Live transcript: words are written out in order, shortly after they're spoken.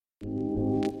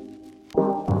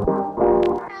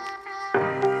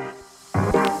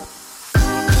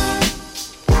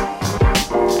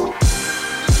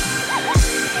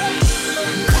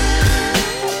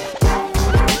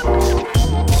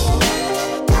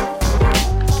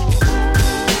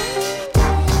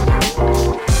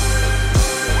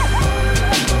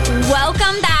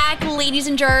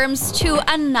germs to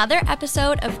another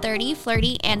episode of 30,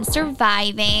 Flirty, and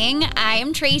Surviving. I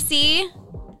am Tracy.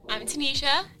 I'm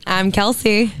Tanisha. I'm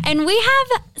Kelsey. And we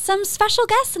have some special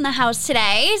guests in the house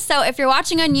today. So if you're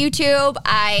watching on YouTube,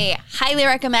 I highly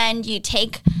recommend you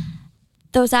take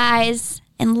those eyes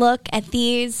and look at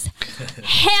these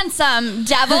handsome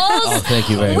devils. Oh, thank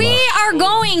you very much. We are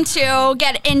going to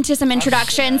get into some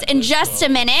introductions in just a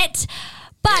minute.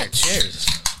 But Cheers.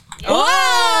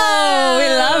 whoa, we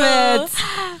love it.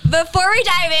 Before we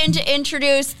dive in to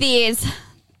introduce these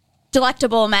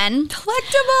delectable men,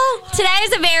 today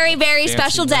is a very, very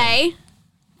special day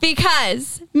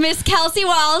because Miss Kelsey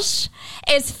Walsh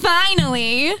is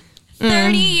finally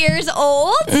 30 years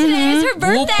old. Today is her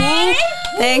birthday.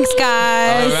 Thanks,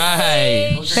 guys. All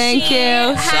right. Thank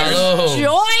you. Has Salud.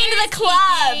 joined the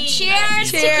club.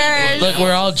 Cheers. Cheers. Look,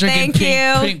 we're all drinking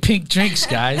Thank you. pink drinks,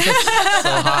 guys. That's so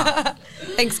hot.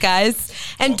 Thanks, guys.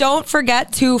 And don't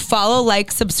forget to follow,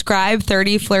 like, subscribe,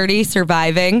 30 Flirty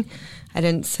Surviving. I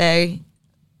didn't say...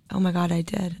 Oh my God, I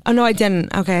did. Oh no, I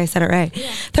didn't. Okay, I said it right. Yeah.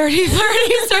 30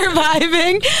 Flirty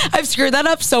Surviving. I've screwed that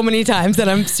up so many times that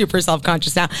I'm super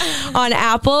self-conscious now. On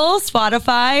Apple,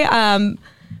 Spotify,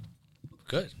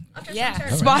 Good. yeah,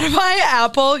 Spotify,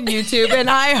 Apple, YouTube, and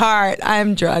iHeart.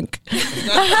 I'm drunk.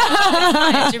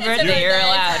 It's your birthday. You're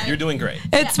allowed. You're doing great.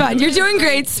 It's fine. You're doing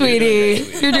great, sweetie.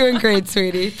 You're doing great,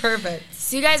 sweetie. Perfect.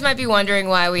 So you guys might be wondering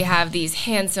why we have these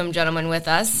handsome gentlemen with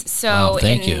us. So Oh,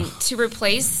 thank you. To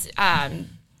replace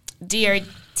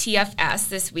DRTFS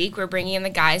this week, we're bringing in the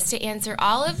guys to answer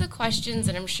all of the questions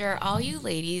that I'm sure all you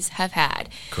ladies have had.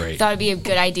 Great. Thought it'd be a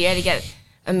good idea to get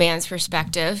a man's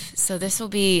perspective. So this will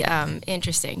be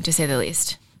interesting, to say the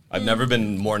least. I've never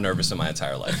been more nervous in my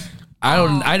entire life. I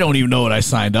don't even know what I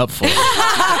signed up for.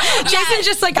 Jason's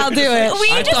just like, I'll do it.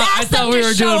 I thought we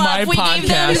were doing my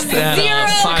podcast at zero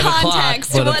 5 o'clock,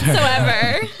 context but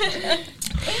whatsoever.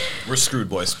 We're screwed,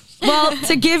 boys. Well,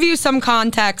 to give you some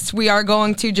context, we are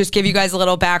going to just give you guys a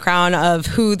little background of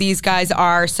who these guys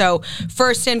are. So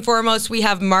first and foremost, we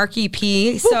have Marky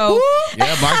P. So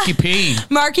Yeah, Marky P.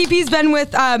 Marky P's been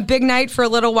with Big Night for a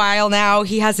little while now.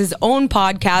 He has his own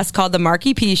podcast called The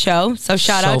Marky P Show. So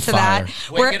shout out to fire.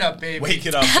 that. Wake it up, baby.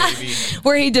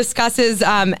 Where he discusses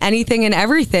anything and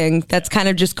everything that's kind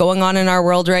of just going on in our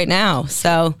world right now.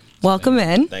 So welcome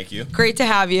in. Thank you. Great to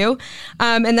have you.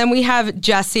 And then we have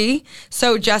Jesse.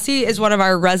 So Jesse is one of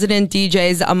our resident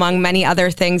DJs, among many other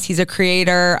things. He's a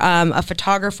creator, a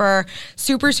photographer,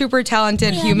 super, super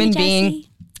talented human being,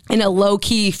 and a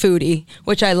low-key foodie,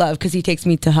 which I love because he takes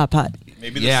me to Hot Pot.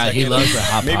 Maybe He loves the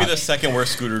hot Maybe pot. the second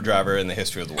worst scooter driver in the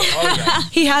history of the world.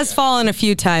 He has fallen a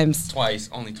few times.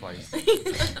 Only twice.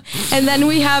 And then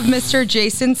we have Mr.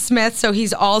 Jason Smith. So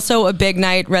he's also a Big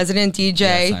Night resident DJ.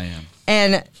 Yes, I am.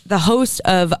 And the host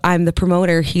of I'm the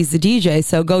Promoter. He's the DJ.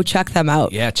 So go check them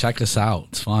out. Yeah, check us out.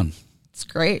 It's fun. It's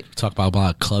great. Talk about a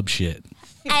lot of club shit.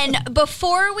 And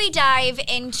before we dive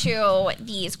into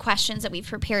these questions that we've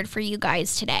prepared for you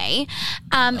guys today,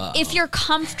 if you're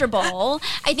comfortable,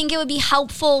 I think it would be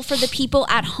helpful for the people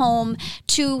at home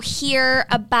to hear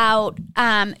about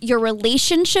your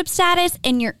relationship status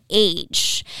and your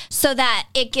age, so that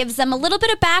it gives them a little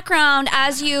bit of background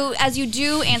as you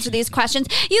do answer these questions.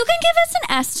 You can give us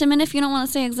an estimate if you don't want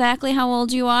to say exactly how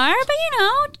old you are,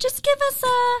 but just give us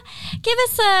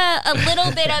a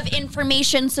little bit of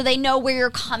information so they know where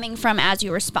you're coming from as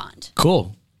you respond.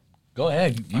 Cool. Go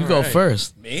ahead. You go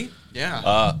first. Me?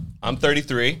 Yeah. I'm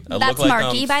 33. I That's look like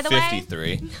Marky, I'm by the way.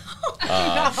 53.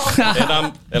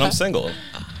 And I'm single.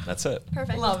 That's it.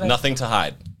 Perfect. Love it. Nothing to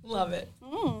hide. Love it.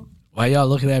 Why y'all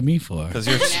looking at me for? Because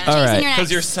you're All right. because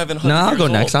you're 700. No, I'll years go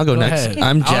old. next. I'll go next. ahead.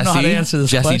 I'm I don't know how to Jesse. answer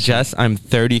this Jesse question. Jess. I'm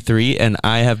 33, and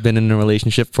I have been in a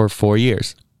relationship for 4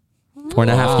 years.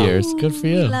 4.5 years. Good for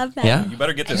you. Love that. Yeah. You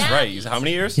better get this right. How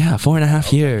many years? Yeah,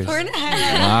 4.5 years.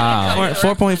 Wow.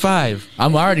 4.5.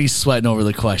 I'm already sweating over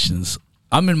the questions.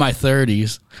 I'm in my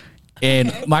 30s,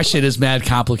 and my shit is mad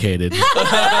complicated. So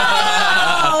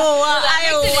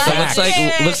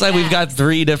looks like we've got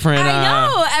 3 different. I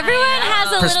know. Everyone has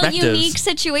a little Perspectives. unique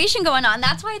situation going on.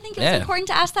 That's why I think it's important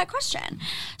to ask that question.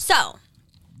 So,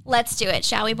 let's do it,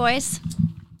 shall we, boys?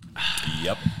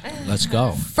 Yep. Let's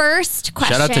go. First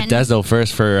question. Shout out to Dezo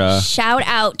first for. Shout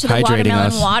out to the hydrating watermelon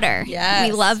us. water. Yes.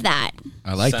 We love that.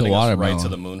 I like Sending the us watermelon. right to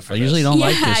the moon for I usually this. don't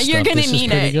like this you're stuff. gonna This is need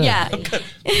pretty it. good. Yeah.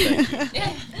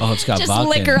 Oh, it's got Just vodka.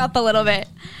 liquor up a little bit.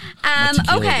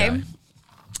 Tequila Okay. guy.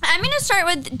 I'm going to start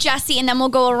with Jesse, and then we'll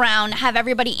go around, have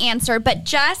everybody answer. But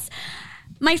Jess,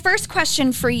 my first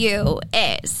question for you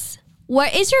is,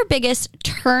 what is your biggest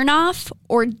turnoff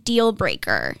or deal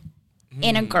breaker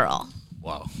in a girl?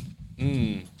 Wow.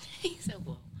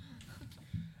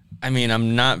 I mean,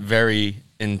 I'm not very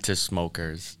into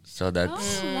smokers, so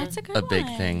That's a good big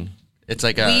one. thing. It's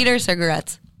like a Weed or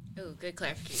cigarettes? Ooh, good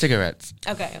clarification. cigarettes.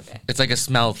 Okay. It's like a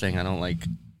smell thing. I don't like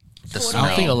the smell. I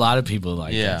don't think a lot of people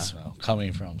like Yeah. that smell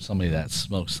coming from somebody that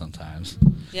smokes sometimes.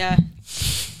 Yeah.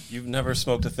 You've never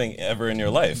smoked a thing ever in your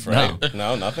life, right?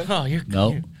 No, nothing? Oh, you're No,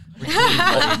 clean,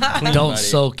 don't buddy.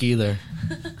 soak either.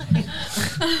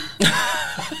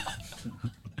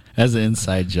 That's an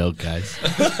inside joke, guys.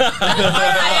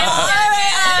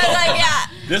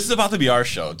 This is about to be our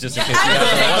show, just in case you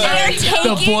guys are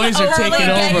wondering. The boys are taking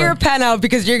Get your over. pen out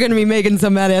because you're going to be making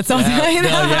some edits. I'll tell you No,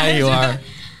 that. yeah, you are.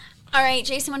 All right,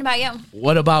 Jason, what about you?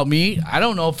 What about me? I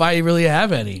don't know if I really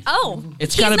have any. Oh,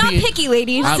 It's he's gotta not be- picky,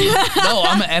 ladies.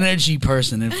 I'm an energy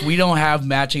person. If we don't have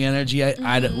matching energy,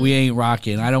 we ain't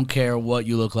rocking. I don't care what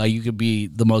you look like. You could be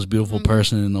the most beautiful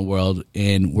person in the world,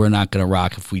 and we're not going to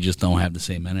rock if we just don't have the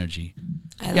same energy.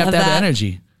 I You have love to have that.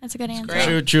 energy. That's a good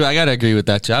answer. True. I gotta agree with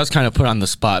that too. I was kind of put on the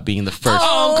spot being the first.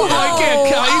 Oh, come on. You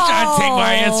can't come. You trying to take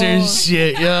my answer and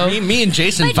shit, yo. Me and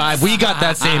Jason vibe. We got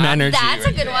that same energy. That's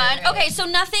a good one. Okay, so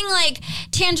nothing like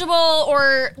tangible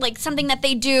or like something that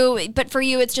they do, but for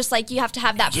you, it's just like you have to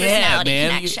have that Yeah, personality man.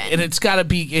 connection. And it's got to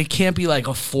be, it can't be like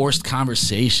a forced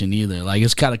conversation either. Like,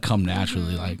 it's got to come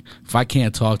naturally. Like, if I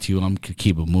can't talk to you, I'm going to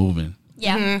keep it moving.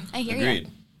 yeah, I hear you.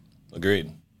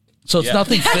 Agreed. So it's Yeah.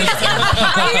 nothing physical.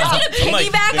 Are you just gonna like,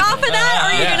 piggyback off of that, or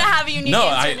are you Yeah. gonna have a unique No,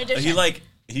 answer in addition?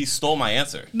 he stole my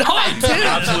answer. No, I didn't.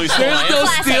 Absolutely stole my There's no answer.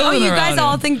 Classic. Oh, stealing you around guys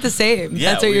all it. think the same.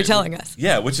 That's what you're telling us.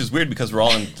 Yeah, which is weird because we're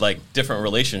all in like different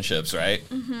relationships, right?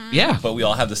 Yeah. But we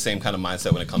all have the same kind of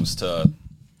mindset when it comes to,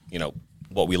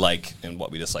 what we like and what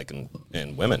we dislike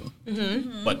in women.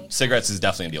 But cigarettes is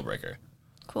definitely a deal breaker.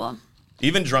 Cool.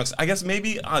 Even drunks, I guess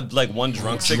maybe like one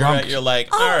drunk cigarette, you're like,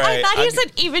 all right. I thought you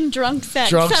said even drunk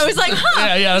sex. Drunks- So I was like,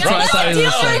 huh. Yeah, that's what I thought he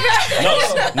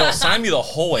was saying. No, sign me the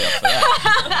whole way up for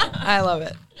that. I love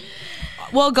it.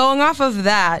 Well, going off of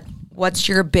that, what's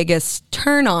your biggest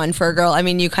turn on for a girl? I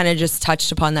mean, you kind of just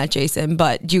touched upon that, Jason,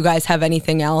 but do you guys have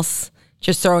anything else?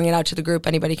 Just throwing it out to the group,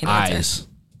 anybody can answer. Eyes.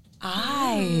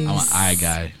 Eyes. I'm an eye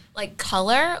guy. Like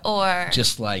color or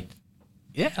Just like,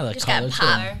 yeah, the Just got colors.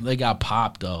 pop. They got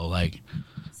popped though. Like,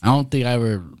 I don't think I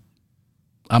ever.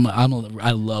 I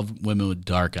love women with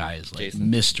dark eyes, like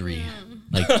mystery,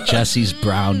 like Jesse's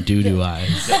brown doo doo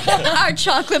eyes. Our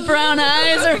chocolate brown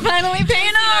eyes are finally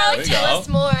paying off. tell us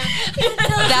more.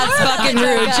 That's fucking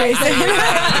rude, Jason.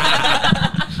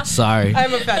 Sorry.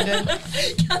 I'm offended.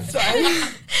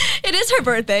 It is her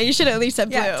birthday. You should at least have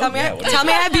blue. Yeah, tell me I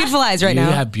have beautiful eyes right You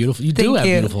now. have beautiful. You do Thank have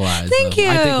you. beautiful eyes. Thank though.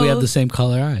 I think we you. have the same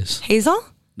color eyes. Hazel?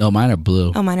 No, mine are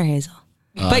blue. Oh, mine are hazel.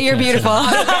 But you're beautiful.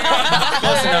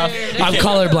 Close enough. I'm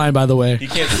colorblind, by the way. He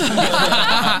can't.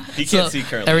 He So, can't see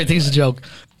currently. everything's a joke.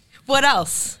 What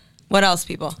else? What else,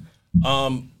 people?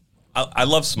 I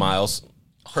love smiles.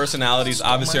 Personalities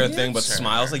obviously are a thing, but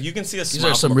smiles, like you can see a smile.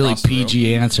 These are some from really across the room.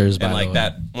 PG answers, by And the like way.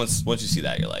 that, once you see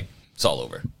that, you're like, it's all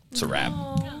over. It's a wrap.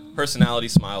 Personality,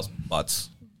 smiles, butts.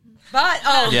 But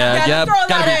Yeah, gotta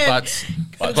be butts.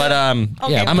 But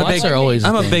Yeah, I'm a butts big are always a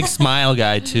I'm a thing. big smile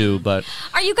guy too. But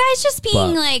Are you guys just being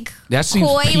But like that seems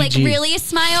coy, like PG. really a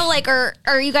smile, like, or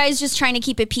are you guys just trying to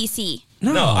keep it PC?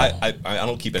 No, I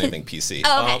don't keep anything PC.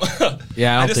 Oh, okay.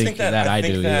 Yeah, I don't just think that I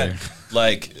do either.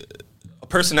 Like, a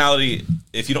personality,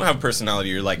 if you don't have a personality,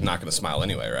 you're like not going to smile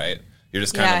anyway, right? You're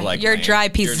just kind of like you're a lame. dry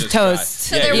piece You're of just dry. toast.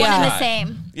 So they're you're one and the dry.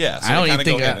 same. Yeah, so I don't they even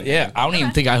kinda go think. hand in hand. I don't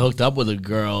even think I hooked up with a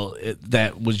girl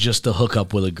that was just to hook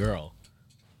up with a girl.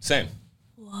 Same.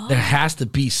 There has to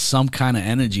be some kind of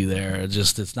energy there.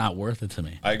 It's not worth it to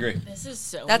me. I agree. This is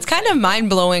so. That's kind of mind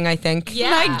blowing, I think. Yeah.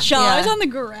 My jaw's Yeah. on the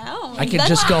ground. I can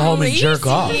just go home and jerk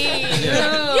off.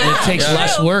 It takes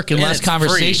less work and less it's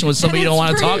conversation free. with somebody you don't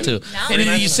want to talk to. No. And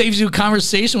it saves you a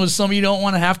conversation with somebody you don't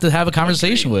want to have a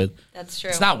conversation with. That's true.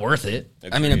 It's not worth it.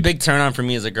 I mean, a Agreed. big turn on for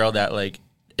me is a girl that like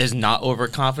is not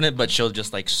overconfident, but she'll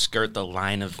just like skirt the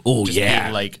line of Oh, just yeah.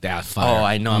 being, like That's fire. oh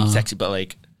I know I'm sexy, but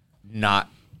like not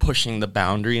pushing the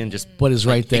boundary and just What is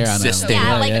right there Existing.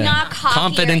 on that? Yeah, like not cocky or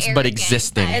confidence, but arrogant,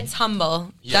 existing. It's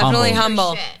humble. Definitely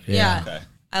humble. Shit. Yeah. Okay.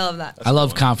 I love that. I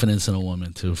love confidence in a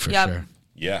woman too, for Yep. sure.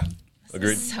 Yeah.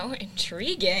 Agreed. so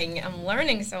intriguing. I'm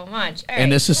learning so much. All And right,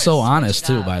 this is so let's switch honest it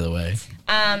too, up. by the way.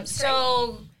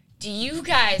 So do you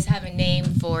guys have a name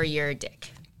for your dick?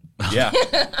 Yeah.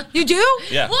 You do?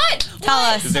 Yeah. What? Tell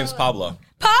us. His name's Pablo.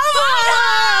 Pablo!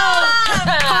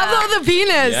 Pablo the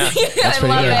penis. Yeah. That's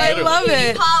pretty good. I love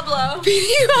it. Pablo.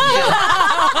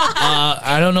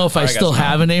 I don't know if I I got still some.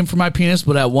 have a name for my penis,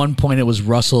 but at one point it was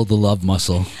Russell the Love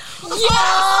Muscle.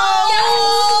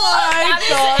 That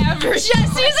is ever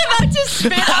Jesse's about to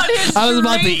spit out his I was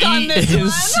about to drink on eat this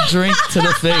his one. drink to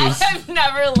the face. I've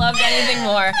never loved anything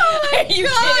more. Are you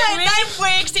kidding me? I'm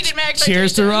way exceeded my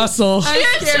Cheers to Russell.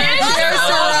 Cheers to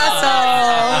Russell.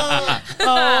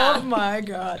 Oh my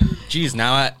God. Jeez,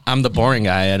 now I'm the boring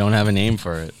guy. I don't have a name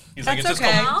for it. He's like, That's it's just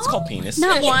okay. called, it's called penis.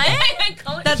 Not one.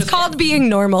 That's called being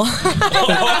normal. Or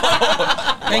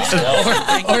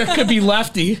it could be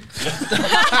lefty.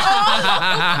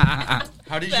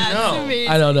 How did you know?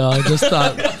 I don't know. I just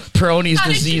thought Peyronie's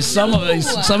disease.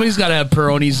 Somebody's got to have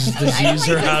Peyronie's disease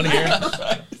around here.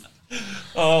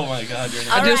 Oh my God, you're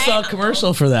I just saw a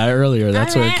commercial for that earlier.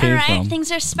 That's where it came from.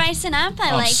 Things are spicing up. I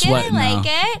I'm like it. I sweating like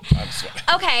now.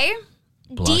 it. Okay.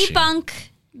 Blushing. Debunk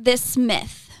this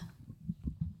myth.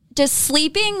 Does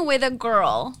sleeping with a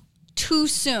girl too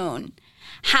soon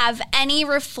have any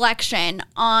reflection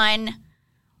on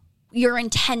your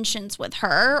intentions with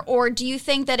her? Or do you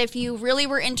think that if you really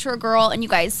were into a girl and you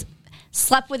guys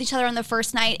slept with each other on the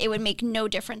first night, it would make no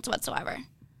difference whatsoever?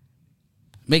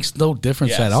 Makes no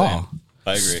difference at all.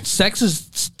 I agree. Sex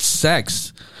is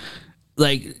sex.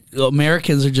 Like,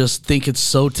 Americans are just think it's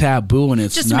so taboo, and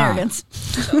it's Just not. Americans.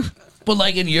 But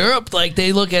like in Europe, like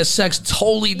they look at sex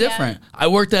totally different. I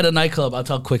worked at a nightclub. I'll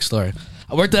tell a quick story.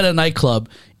 I worked at a nightclub.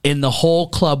 In the whole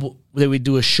club, they would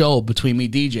do a show between me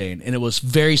DJing, and it was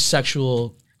very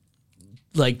sexual,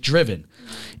 like driven.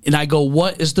 And I go,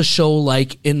 "What is the show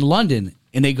like in London?"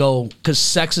 And they go, "Because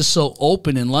sex is so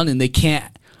open in London, they can't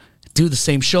do the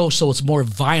same show, so it's more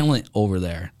violent over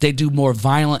there. They do more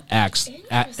violent acts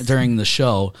during the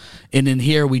show, and in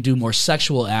here we do more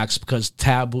sexual acts because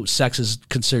taboo sex is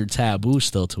considered taboo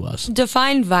still to us.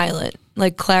 Define violent.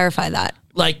 Like, clarify that.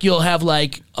 Like you'll have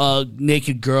like a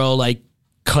naked girl like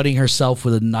cutting herself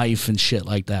with a knife and shit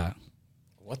like that.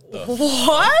 What the?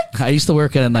 What? I used to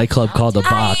work at a nightclub called The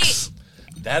Box.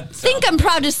 That I think I'm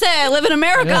proud to say I live in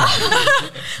America.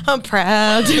 I'm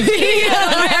proud to be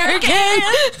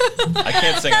American. I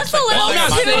can't sing. That's a little I'm not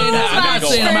too saying that. I'm not much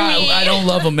saying for me. I don't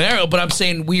love America, but I'm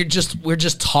saying we're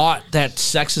just taught that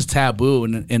sex is taboo,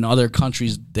 and in other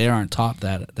countries they aren't taught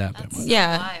that much.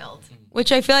 Yeah. Wild.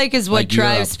 Which I feel like is what Like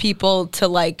drives Europe. people to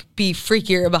like be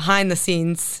freakier behind the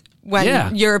scenes when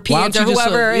Yeah, Europeans Why or don't you just,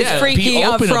 whoever is be freaky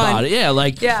up open front. about it. Yeah,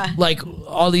 like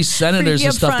all these senators Freaky and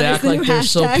up stuff. front They is act the like new they're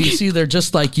so hashtag. PC. They're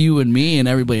just like you and me and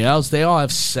everybody else. They all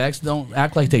have sex. Don't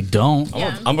act like they don't.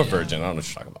 I'm a virgin. I don't know what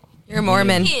you're talking about. You're a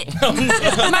Mormon.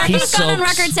 Mark He has gone on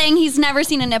soaks. record saying he's never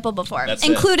seen a nipple before, That's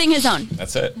it. including his own.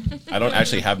 That's it. I don't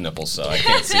actually have nipples, so I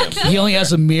can't see them. He only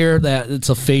has a mirror it's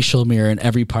a facial mirror in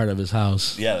every part of his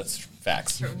house. Yeah, that's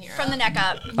facts. From the neck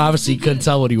up. Obviously, you couldn't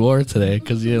tell what he wore today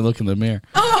because he didn't look in the mirror.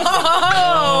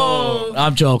 Oh,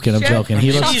 I'm joking. I'm joking.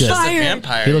 He looks He's good. just a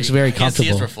vampire. He looks very You can't see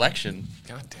his comfortable. reflection.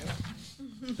 God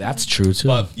damn it. That's true too.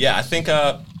 But yeah, I think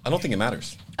I don't think it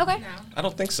matters. Okay. I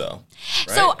don't think so.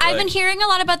 So Right? I've been Like, hearing a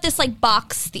lot about this like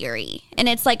box theory. And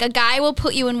it's like a guy will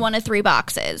put you in one of three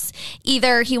boxes.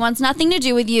 Either he wants nothing to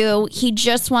do with you, he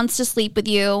just wants to sleep with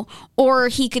you, or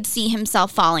he could see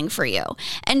himself falling for you.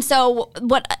 And so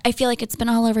what I feel like it's been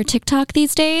all over TikTok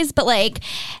these days, but like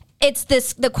it's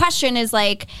this the question is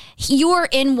like you are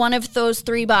in one of those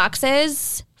three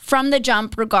boxes from the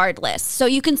jump regardless. So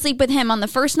you can sleep with him on the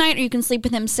first night or you can sleep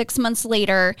with him 6 months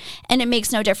later and it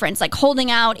makes no difference. Like holding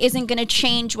out isn't going to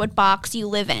change what box you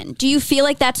live in. Do you feel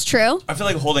like that's true? I feel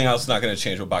like holding out's not going to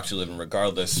change what box you live in,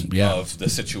 regardless Yeah. of the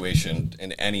situation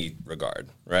in any regard,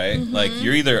 right? Like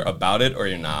you're either about it or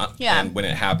you're not. Yeah. And when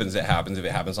it happens, it happens. If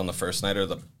it happens on the first night or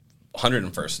the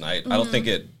 101st night, I don't think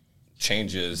it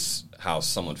changes how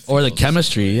someone feels. or the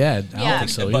chemistry. Yeah, I don't Yeah. think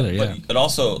so But, either. Yeah. but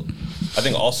also, I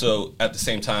think also at the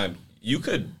same time, you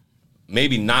could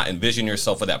maybe not envision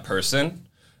yourself with that person.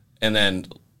 And then,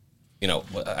 you know,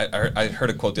 I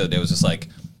heard a quote the other day. It was just like,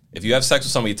 if you have sex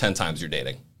with somebody 10 times, you're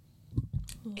dating.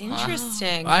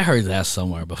 Interesting. I heard that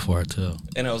somewhere before too.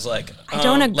 And I was like, I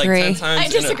don't like agree. 10 times I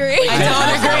disagree.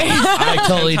 I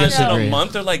totally times in a disagree.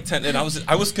 month or like 10. And I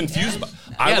was confused.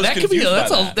 I Yeah, was that could be. confused by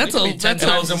That's a. that. That's It could a. be 10 That's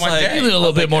And I a. was just one like, day. Give me a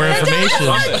little bit more information.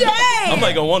 I'm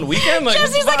like, on one weekend? Like,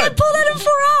 Jesse's like, I pulled that in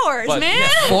 4 hours, But, man.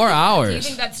 yeah. 4 Do you hours.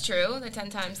 think that's true? The 10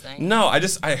 times thing? No,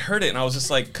 I heard it and I was just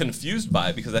like confused by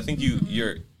it because I think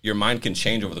your mind can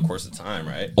change over the course of time,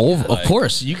 right? Of Like,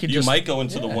 course, you could You just might go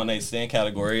into the one night stand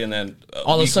category and then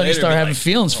all of a sudden you start having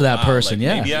feelings for that person.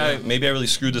 Yeah, maybe I really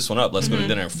screwed this one up. Let's go to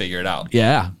dinner and figure it out.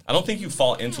 yeah. I don't think you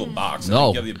fall into a box. I No.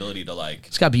 think you have the ability to like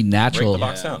It's got to be break natural. the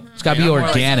box down. It's got to be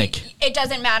organic. It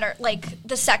doesn't matter. Like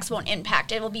the sex won't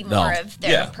impact. It will be No. more of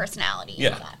their Yeah. personality. Yeah.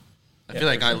 And all that. I feel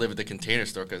like I live at the Container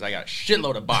Store because I got a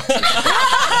shitload of boxes.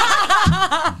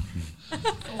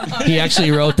 He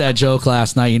actually wrote that joke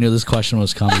last night. You knew this question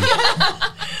was coming.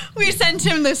 We sent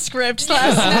him the script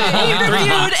last night. He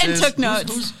reviewed and took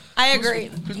notes. I agree.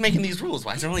 Who's making these rules?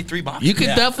 Why is there only 3 boxes? You could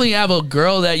definitely have a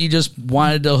girl that you just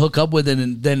wanted to hook up with,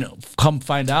 and then come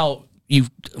find out you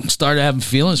started having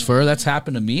feelings for her. That's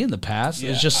happened to me in the past.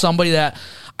 It's just somebody that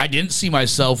I didn't see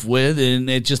myself with, and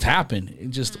it just happened. It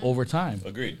just over time.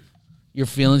 Agreed. Your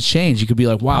feelings change. You could be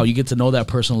like, wow, you get to know that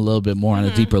person a little bit more on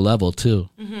a deeper level too.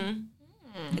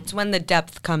 It's when the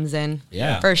depth comes in.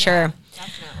 Yeah. For sure.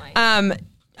 Definitely.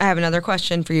 I have another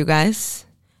question for you guys,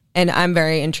 and I'm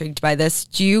very intrigued by this.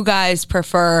 Do you guys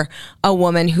prefer a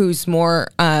woman who's more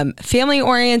family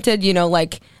oriented? You know,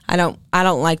 like I don't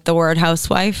like the word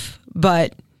housewife,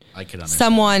 but I can understand.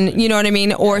 someone, you know what I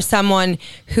mean, or someone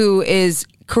who is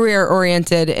career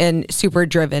oriented and super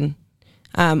driven,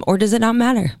 or does it not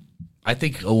matter? I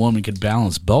think a woman could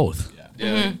balance both.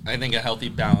 Yeah, I think a healthy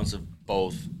balance of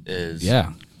both is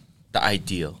Yeah. the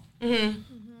ideal,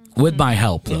 With my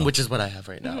help, though. which is what I have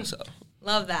right now. So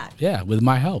Love that. Yeah, with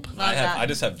my help. I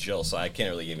just have Jill, so I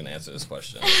can't really even answer this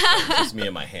question. It's just me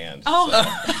and my hand.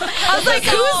 I was like,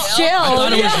 who's Jill? I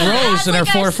thought it was Rose and her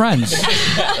 4 friends.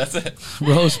 That's it.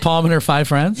 Rose, Palm, and her 5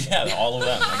 friends. Yeah, all of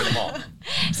them. I get them all.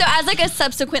 So as like a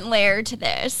subsequent layer to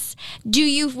this,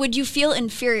 would you feel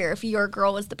inferior if your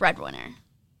girl was the breadwinner?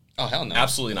 oh hell no,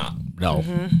 Absolutely not. No.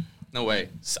 no way.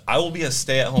 I will be a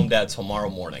stay-at-home dad tomorrow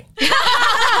morning.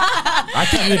 I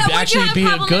think you'd So would you actually have a be a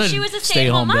problem if good she was a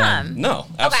stay-home stay-at-home dad. mom? No,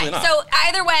 absolutely Okay, not. so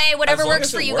either way, whatever As long works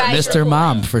as for it you works. guys. Mr.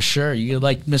 Mom, for sure. You're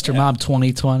like Mr. Mom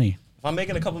 2020. If I'm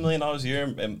making a couple $1 million a year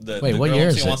and the Wait, what girl year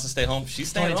is it? wants to stay home, she's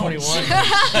staying home. 2021.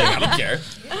 Like, I don't care.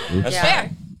 That's Fair.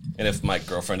 fine. And if my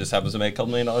girlfriend just happens to make a couple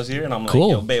 $1 million a year and I'm Cool.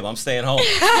 like, yo, babe, I'm staying home.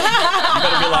 You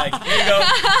better be like, here you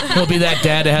go. He'll be that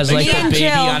dad that has like Me the and baby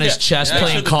Jill. on his chest Make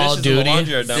playing sure the Call of dishes and the Duty.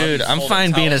 laundry are done. Dude, Just I'm fold fine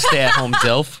the being a towel. stay-at-home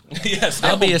dilf. Yes,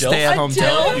 I'll be a stay-at-home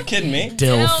dilf. You kidding me?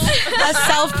 Dilf. A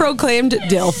self-proclaimed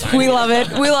DILF. We love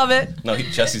it. We love it. No,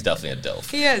 Jesse's definitely a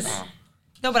dilf. He is.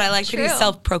 No, but I like that he's True.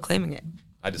 self-proclaiming it.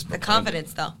 I just The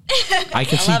confidence, though. I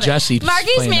can see love it. Jesse.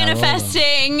 Marky's playing that role, though.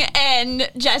 manifesting, and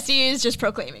Jesse is just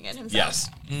proclaiming it himself.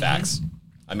 Yes, facts.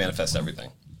 I manifest everything.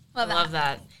 Love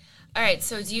that. All right,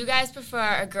 so do you guys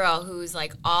prefer a girl who's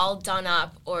like all done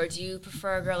up, or do you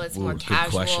prefer a girl that's more good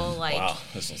casual, question. like Wow,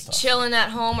 this is tough. chilling at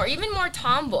home, or even more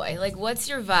tomboy? Like, what's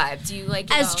your vibe? Do you like?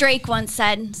 you As know- Drake once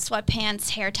said, sweatpants,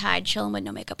 hair tied, chilling with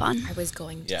no makeup on. I was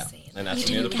going to Yeah, say that. and that's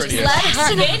when you're the prettiest. Let us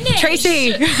finish.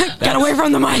 Tracy, get away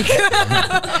from the mic.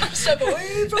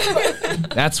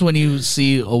 That's when you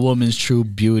see a woman's true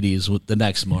beauties with the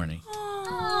next morning.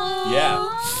 Yeah,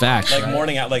 Facts. like right?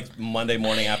 morning out, like Monday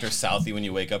morning after Southie when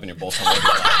you wake up and you're both hungover.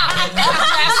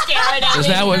 Is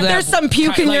that what that? There's some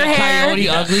puke in like your hair. Coyote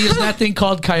ugly? Isn't that thing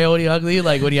called coyote ugly?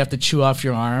 Like when you have to chew off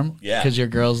your arm Yeah. because your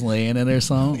girl's laying in it or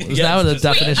something? Is Yeah, that where the just-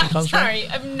 definition comes from? Sorry,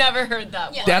 I've never heard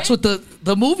that. What? That's what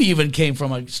the movie even came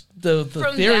from. Like the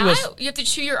From theory that, was you have to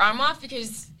chew your arm off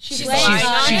because she's laying lying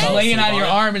on she's it? laying on your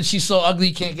arm and she's so ugly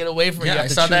you can't get away from her. You Yeah, have I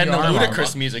to saw chew that in your the arm off.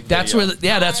 Ludacris music That's video.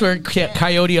 where that's where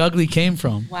Coyote Ugly came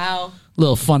from. Wow.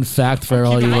 Little fun fact for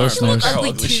all you How listeners.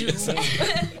 ugly she is.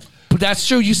 But that's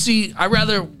true. You see, I'd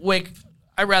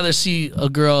rather see a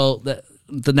girl that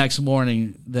the next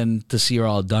morning than to see her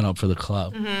all done up for the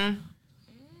club.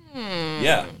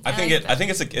 Yeah, I think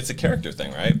it's a character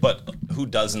thing, right? But who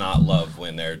does not love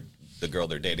when the girl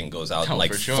they're dating goes out and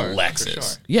like for sure, flexes? for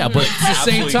sure. Yeah, but at the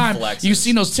same Absolutely time, flexes. you've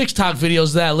seen those TikTok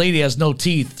videos. That lady has no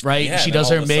teeth, right? Yeah, she then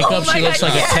does all her of a sudden- makeup. Oh She looks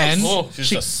like a 10. She's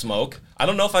just smoke. I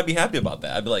don't know if I'd be happy about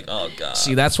that. I'd be like, oh god.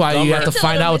 See, that's why you have to It's a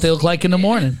find little out what they look like in the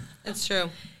morning. That's true.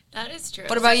 That is true.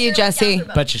 What about you, Jesse?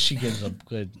 Bet you she gives a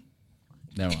good.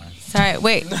 Never mind. Sorry,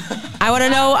 wait. I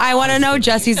want to know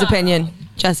Jesse's opinion.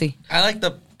 Jesse. I like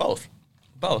the both.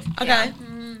 Okay.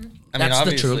 I mean, That's the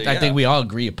obviously, truth. I yeah. think we all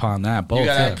agree upon that. Both. You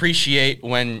gotta yeah. appreciate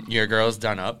when your girl's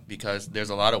done up because there's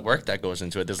a lot of work that goes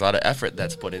into it. There's a lot of effort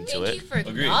that's put into Thank it. you for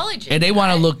acknowledging. And they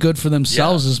want to that. look good for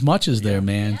themselves as much as their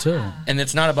man too. And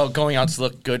it's not about going out to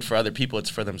look good for other people. It's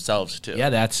for themselves too. Yeah,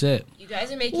 that's it. You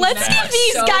guys are making. Let's that give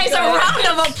these so guys good. a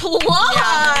round of applause.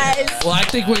 Well,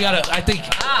 I think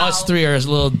us three are a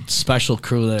little special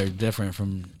crew that are different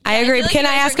from. I agree. feel like Can you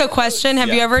I guys ask are a question? Have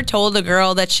Yeah. you ever told a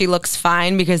girl that she looks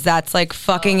fine? Because that's like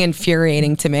fucking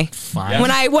infuriating to me. Fine.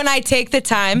 When I take the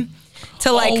time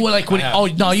to like, Oh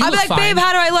no, you I'll look be like, fine. babe,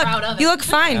 how do I Proud of look? it. You look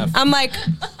fine. I'm like,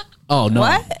 Oh no.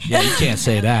 What? Yeah, you can't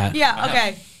say that. yeah,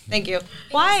 okay, thank you.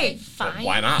 Why? Fine.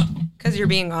 Why not? Because you're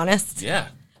being honest. Yeah.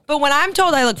 But when I'm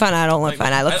told I look fine, I don't look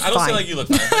fine. I look I don't fine. say like you look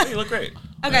fine. I think you look great.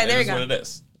 Okay, there It you is go. What it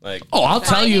is. Like. Oh, I'll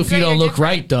tell you if you great, don't you're look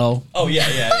right though. Oh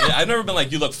yeah. I've never been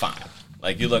like you look fine.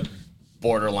 Like you look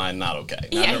borderline not okay.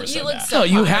 No, I've Yeah, never you said look that. so No,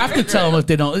 you fine. have to tell them if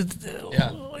they don't.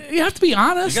 Yeah. You have to be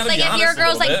honest. You gotta Like be if honest your a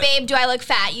girl's little like, bit. babe, do I look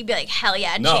fat? You'd be like, hell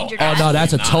yeah, No. change your Oh dress. no,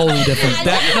 that's a totally different.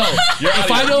 You're If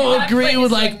out I of don't your- agree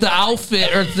with like the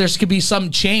outfit or if there's could be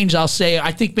some change, I'll say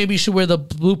I think maybe you should wear the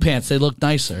blue pants. They look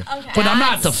nicer. But I'm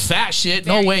not the fat shit.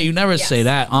 No way. You never say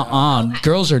that.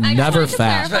 Girls are never wanted to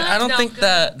fat. clarify. But I don't No, think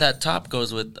good. that top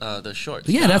goes with the shorts.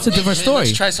 Yeah, that's a different story.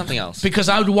 Let's try something else. Because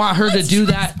I would want her to do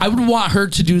that. I would want her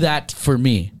to do that for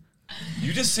me.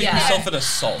 You just save yourself an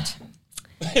assault.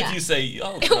 If you say,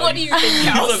 oh, What do you think,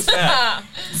 you Kels? look fat.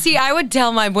 See, I would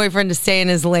tell my boyfriend to stay in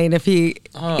his lane if he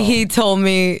told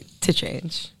me to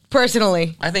change.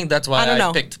 Personally. I think that's why I don't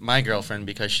know. picked my girlfriend,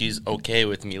 because she's okay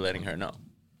with me letting her know.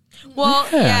 Well,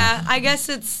 Yeah. yeah, I guess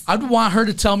it's. I'd want her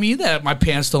to tell me that my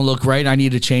pants don't look right. I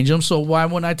need to change them. So why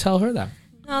wouldn't I tell her that?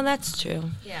 No, that's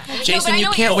true. Jason, I you know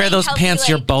what can't you're wear saying, those Kelsey, pants.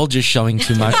 Your like- bulge is showing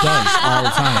too much. All the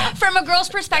time. From a girl's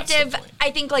perspective,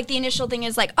 I think like the initial thing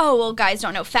is like, oh, well, guys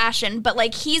don't know fashion, but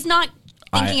like he's not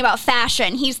thinking about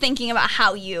fashion. He's thinking about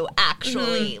how you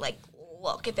actually like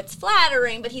look. If it's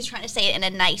flattering, but he's trying to say it in a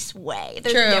nice way.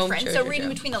 There's a True, difference. true, So true, reading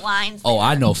true. between the lines. Oh,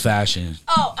 I know fashion.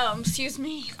 Excuse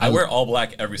me. I wear all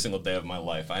black every single day of my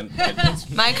life. My kind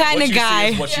What of you see guy.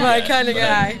 is what you My get, kind of but-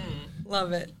 guy.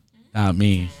 Love it. Not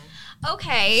me.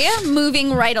 Okay,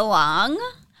 moving right along.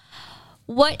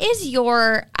 What is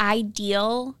your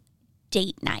ideal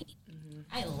date night?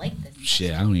 I like this.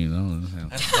 Shit, I don't even know.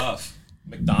 That's tough.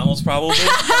 McDonald's probably.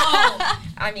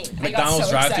 I mean, McDonald's I got so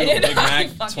drive-through, excited. Big I Mac,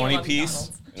 fucking 20 love piece.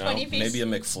 McDonald's. You know, 20 piece. maybe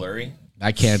a McFlurry.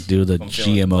 I can't do the If I'm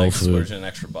feeling GMO like food. splurging an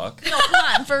extra buck. No, come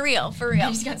on, for real, for real. I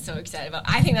just got so excited about.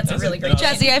 I think that's a really great. no.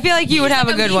 Jesse, I feel like you would have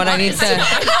a good one. I need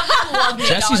to.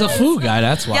 Jesse's a food guy.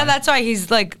 That's why. Yeah, that's why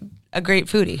he's like a great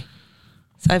foodie.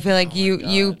 So I feel like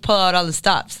you pull out all the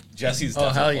stops. Jesse's Oh, hell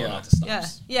definitely pulling yeah. out the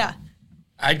stops. Yeah.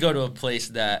 I'd go to a place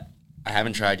that I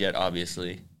haven't tried yet,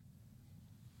 obviously.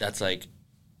 That's like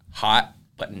hot,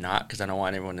 but not, because I don't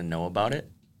want everyone to know about it.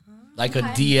 like a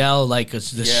DL, like the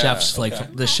chef's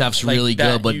like the chef's Like really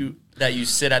that good, but you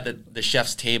sit at the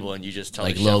chef's table and you just tell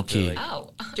Like the chef low to, key. like, Oh,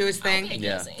 Do his thing. okay,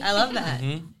 Yeah. Jesse. I love that.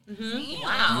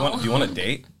 Wow. Do you want a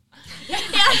date?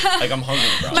 Like I'm hungry,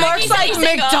 bro. Mark's like He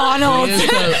McDonald's.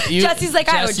 is Jesse's like,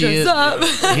 I would Jesse dress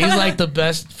up. He's like the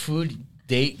best food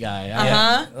date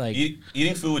guy. Like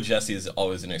Eating food with Jesse is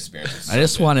always an experience. It's I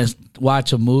just want to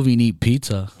watch a movie and eat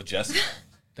pizza. with Jesse.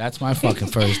 That's my fucking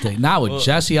first date. Not with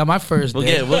Jesse on my first We'll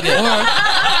date. get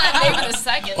Maybe the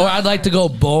second. Or I'd like to go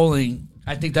bowling.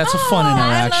 I think that's a fun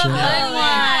interaction. One.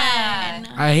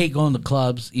 I hate going to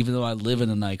clubs, even though I live in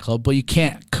a nightclub. But you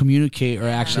can't communicate or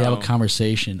actually have a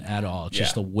conversation at all. It's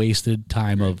just a wasted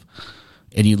time of,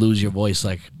 and you lose your voice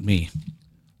like me.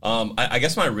 I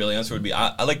guess my real answer would be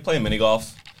I like playing mini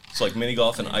golf. So like mini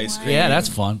golf and ice cream. Yeah, that's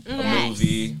fun. a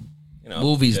movie. You know,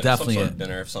 Movies some definitely sort it. of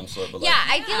dinner of some sort. But Yeah,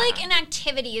 I feel like an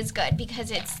activity is good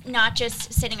because it's not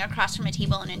just sitting across from a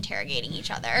table and interrogating each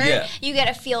other. Yeah. You get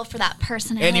a feel for that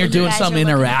person. And you're doing something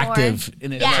interactive,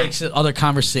 and it Yeah. makes other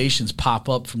conversations pop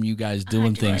up from you guys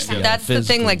doing things together. That's the thing.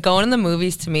 physically. Like going to the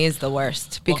movies to me is the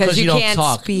worst because 'cause you, you don't can't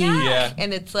talk. speak, Yeah.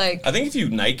 and it's like I think if you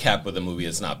nightcap with a movie,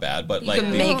 it's not bad. But like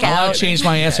can the- make I'll out. change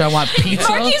my answer. I want pizza.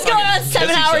 Marky's going on Kiss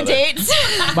 7-hour each other.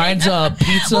 dates. Mine's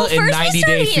pizza Well, and first 90 we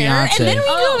Day start here, and Fiance. then we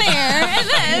go there, and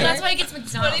then That's why he gets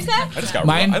McDonald's. I just got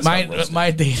Mine, I just got mine, roasted.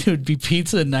 my date would be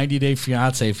pizza and 90 Day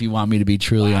Fiance. If you want me to be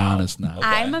truly honest now,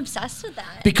 I'm obsessed with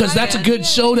that. because that's a good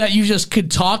show that you just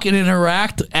could talk and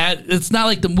interact. It's not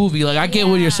like the movie. Like I get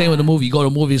what you're saying with the movie. You go to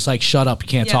a movie, it's like shut up, you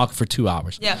can't talk for 2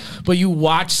 hours. Yeah. But you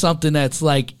watch something that's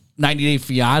like 90 Day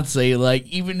Fiance. Like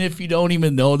even if you don't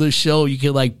even know the show, you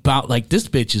can like bounce. Like this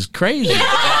bitch is crazy.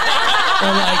 Or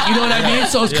like, you know what I mean?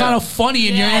 So it's kind of funny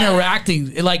and you're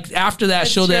interacting. And like after that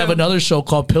show, they have true. another show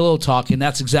called Pillow Talk, and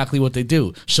that's exactly what they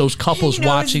do. Shows couples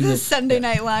watching the this. Sunday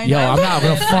night line. Yo, I'm not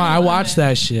gonna front. I watch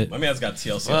that shit. My man's got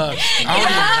TLC. I don't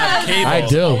even have cable. I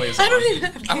do. Always on.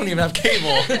 I don't even have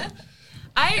cable.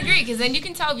 I agree, because then you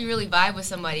can tell if you really vibe with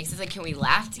somebody. Because it's like, can we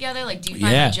laugh together? Like, do you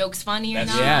find Yeah. the jokes funny or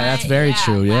That's- not? yeah, that's very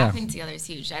true, yeah. Laughing together is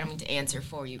huge. I don't mean to answer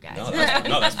for you guys. No,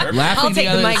 that's perfect. Laughing I'll take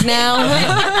the together, mic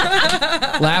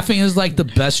now. laughing is like the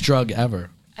best drug ever.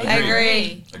 I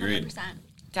agree. Agreed.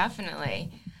 Definitely.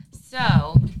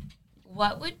 So,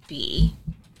 what would be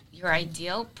your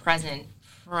ideal present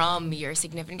from your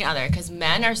significant other? Because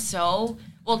men are so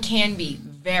can be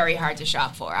very hard to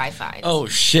shop for, I find. Oh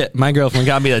shit! My girlfriend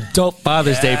got me a dope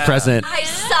Father's Day present. I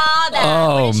saw that.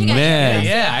 Oh What did you get? man!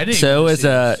 Yeah, I didn't. So it was see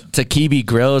a Takibi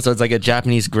grill. So it's like a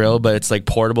Japanese grill, but it's like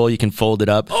portable. You can fold it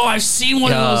up. Oh, I've seen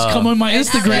one of those come on my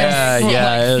Instagram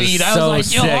Yeah, it was feed. I so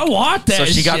was like, yo, sick. I want that. So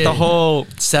she got shit. the whole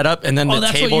setup, and then Oh, the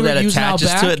that's what table you were that using out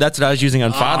attaches back? to it. That's what I was using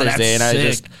on Father's that's Day, and I sick.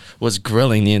 just was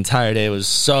grilling the entire day. It was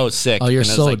so sick. Oh, you're and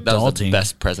it was so like, that was the adulting.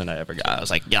 best present I ever got. I was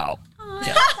like, yo.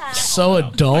 So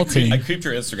adulting. I creeped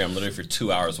your Instagram literally for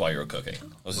 2 hours while you were cooking.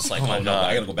 I was just like, oh no, God.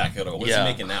 I gotta go back. What is Yeah.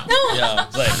 he making now? Yeah.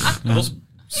 It's like those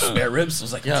spare ribs. I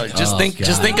was like, Yo, just Oh,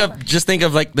 think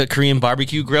of like the Korean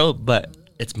barbecue grill, but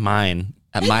it's mine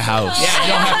at my house. Yeah,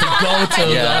 you don't have to go to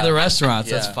the Yeah. other restaurants.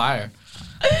 That's Yeah. fire.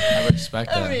 I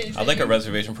respect that. I'd like a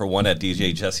reservation for one at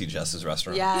DJ Jesse Jess's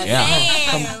restaurant.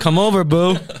 Yeah. Come over,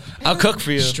 boo. I'll cook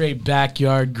for you. Straight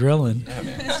backyard grilling. Yeah,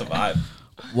 man, it's a vibe.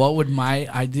 What would my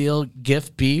ideal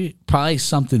gift be? Probably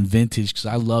something vintage because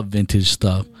I love vintage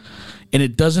stuff. And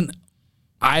it doesn't.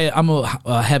 I'm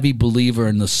a heavy believer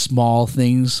in the small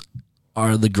things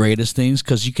are the greatest things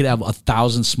because you could have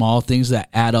 1,000 small things that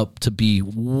add up to be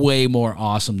way more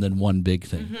awesome than one big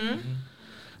thing.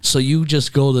 So you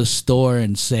just go to the store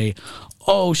and say,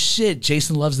 oh shit,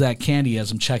 Jason loves that candy.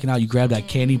 As I'm checking out, you grab that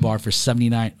candy bar for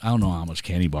 $79. I don't know how much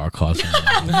candy bar costs.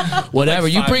 Whatever.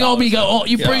 Like you bring home,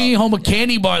 $5. bring home a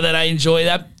candy bar that I enjoy.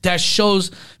 That shows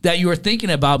that you were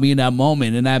thinking about me in that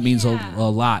moment, and that means a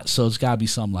lot. So it's got to be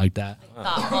something like that.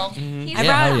 Thoughtful. I hell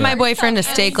brought yeah. my boyfriend a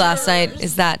steak last night.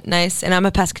 Is that nice? And I'm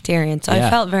a pescatarian, so I Yeah.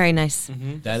 felt very nice.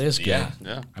 That is good.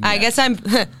 Yeah. I guess I'm.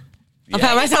 I'll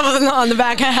pat myself on the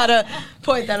back. I had to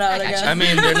point that out. I guess. I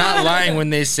mean, they're not lying when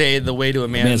they say the way to a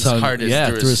man's heart is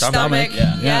through his stomach.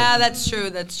 Yeah, that's true.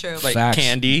 That's true. Like Facts.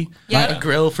 candy, Yeah. a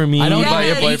grill for me. I don't buy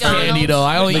your eat boyfriend candy though.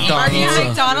 I only eat Are you pizza.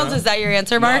 McDonald's? Is that your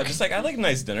answer, No, Mark? just like I like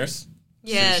nice dinners.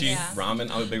 Yes. Sushi, ramen.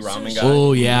 I'm a big ramen guy.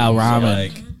 Oh yeah, So, ramen.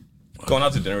 like going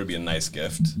out to dinner would be a nice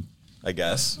gift, I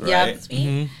guess. Yeah.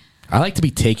 Right? I like to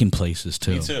be taking places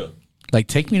too. Me too. Like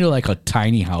take me to like a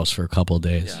tiny house for a couple of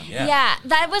days. Yeah,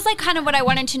 that was like kind of what I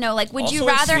wanted to know. Like, would you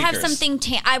Also, rather have sneakers.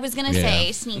 something? I was gonna Yeah.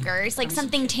 say sneakers, like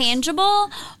something tangible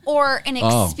or an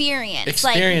Oh. experience.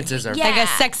 Experiences are yeah. Like a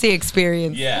sexy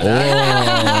experience.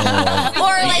 Yeah.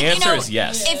 or like answer is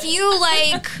yes. If you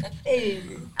like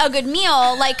a good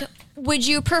meal, like, would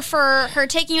you prefer her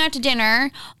taking you out to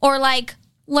dinner or like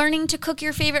learning to cook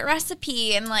your favorite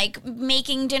recipe and like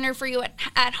making dinner for you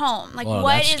at home? Like, Oh,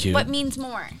 that's cute. what means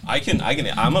more? I can.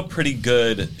 I'm a pretty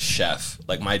good chef.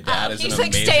 Like my dad is an He's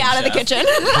like, amazing stay out of the chef. kitchen.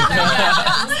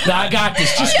 No, I got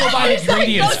this. Just go buy the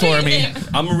ingredients for me.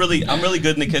 I'm really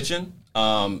good in the kitchen.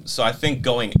 So I think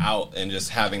going out and just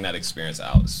having that experience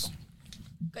out is,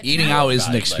 Eating out is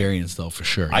an Like, experience though, for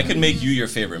sure. I could make you your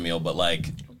favorite meal, but like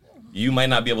you might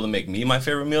not be able to make me my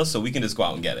favorite meal, so we can just go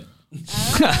out and get it.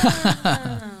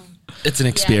 It's an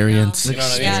experience. You know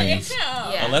what I mean?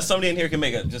 Yeah. Unless somebody in here can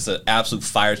make just an absolute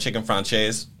fire chicken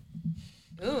franchise.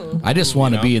 I just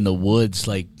want to know? be in the woods,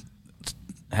 like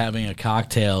having a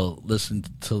cocktail, listen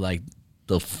to like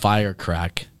the fire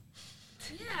crack.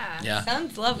 Yeah.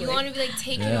 Sounds lovely. You want to be like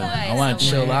taken Yeah, away. I want to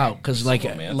somewhere. chill out because like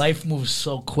romantic. life moves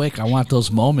so quick. I want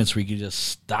those moments where you can just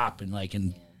stop and like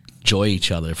enjoy each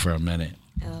other for a minute.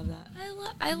 I love that.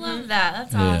 I love that.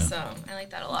 That's Yeah. awesome. I like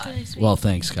that a lot. Well,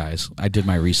 thanks, guys. I did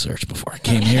my research before I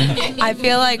came here. I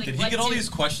feel like Did he get all these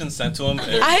questions sent to him?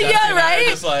 yeah, right?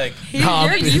 Just like you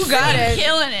got it.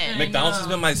 Killing it. McDonald's has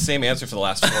been my same answer for the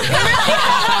last 4 years.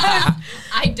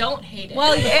 I don't hate it.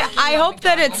 Well, I hope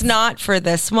that it's not for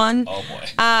this one. Oh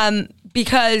boy.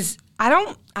 Because I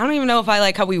don't even know if I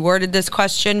like how we worded this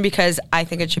question because I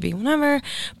think it should be whenever.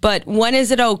 But when is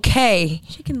it okay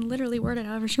She can literally word it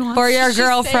however she wants. for your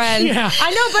girlfriend? I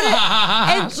know,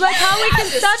 but it's like how we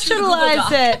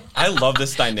conceptualize it. I love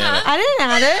this dynamic. I didn't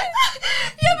add it.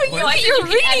 Yeah, but you're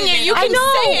reading it. You I can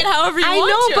know. say it however you I want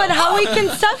know, to. but how we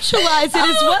conceptualize it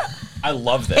is what. I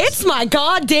love this. It's my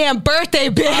goddamn birthday,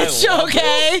 bitch. love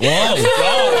Okay.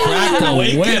 Crack the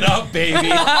Wake whip. it up, baby.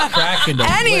 Cracking the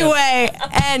whip.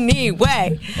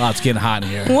 Anyway, Wow, it's getting hot in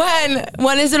here.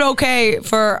 when is it okay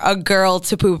for a girl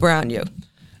to poop around you?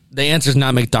 The answer's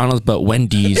not McDonald's, but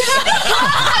Wendy's.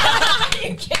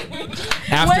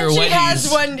 After when she Wendy's.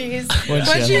 has Wendy's. When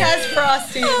she has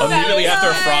Frosties. Immediately after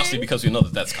a Frosty because we know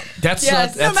that that's coming. That's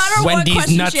Yes. no that's matter Wendy's what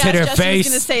question nuts she hit asked, her Justin was face.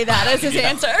 going to say that as his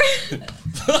answer.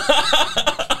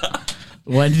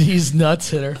 Wendy's nuts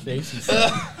hit her face.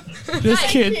 This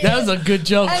kid, that was a good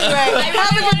joke. Anyway,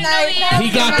 have a good night.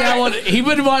 He got that one. He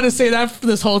wouldn't want to say that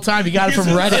this whole time. He got it from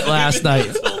Reddit last night.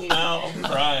 Until now, I'm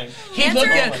crying. He looked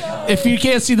at, if you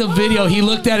can't see the video, he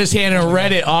looked at his hand and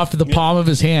read it off the palm of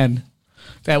his hand.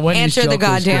 That Wendy's Answer the joke was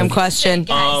goddamn good. question,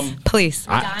 please.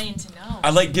 Dying to know. I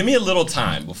like give me a little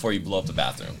time before you blow up the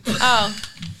bathroom. Oh,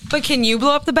 But can you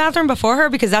blow up the bathroom before her?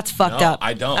 Because that's fucked No, up.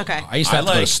 I don't. Okay. I used to have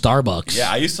to go to Starbucks.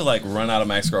 Yeah, I used to like run out of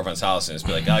my ex-girlfriend's house and just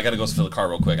be like, oh, I gotta go fill the car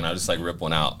real quick, and I just like rip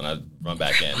one out and I run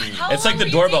back in. how It's like long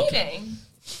the were doorbell. You dating?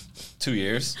 2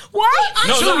 years. What?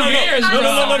 No,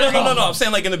 no. I'm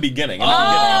saying like in the beginning.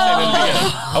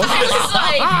 I was It's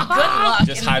like good luck.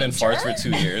 just hiding farts for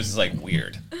 2 years. It's like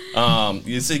weird.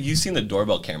 You've seen the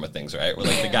doorbell camera things, right? Where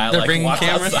like the guy They're like bringing walks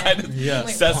cameras? outside and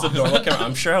sets the doorbell camera.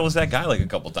 I'm sure I was that guy like a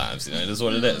couple times. You know, it is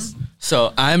what it is.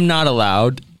 So I'm not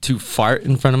allowed to fart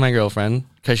in front of my girlfriend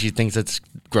because she thinks it's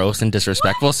gross and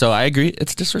disrespectful. So I agree,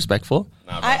 it's disrespectful.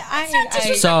 Nah, bro.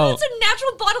 So It's a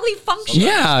natural bodily function.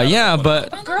 yeah,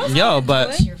 but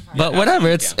whatever.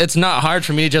 Yeah. It's not hard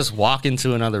for me to just walk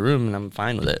into another room and I'm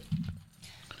fine with it.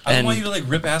 I don't and- want you to like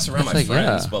rip ass around my It's like,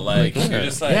 friends, yeah. but like you're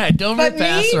just like, Yeah, don't But rip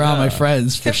ass me? around my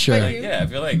friends for sure. yeah, if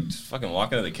you're like just fucking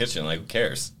walking to the kitchen, like who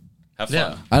cares? Have fun.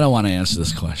 Yeah. I don't want to answer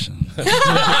this question. Come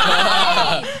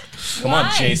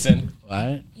on, Jason.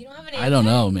 What? You don't have an I don't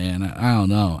know, man. I don't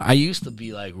know. I used to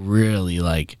be like really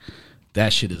like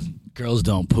that shit is girls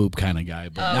don't poop kind of guy.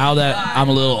 But now that I'm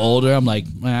a little older, I'm like,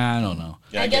 I don't know.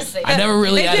 Yeah, I guess they I never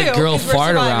really had a girl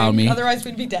fart around me. Otherwise,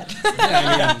 we'd be dead.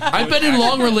 I've been in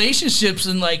long relationships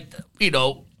and like,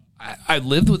 I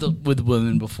lived with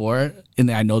women before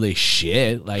and I know they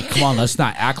shit. Like, come on, let's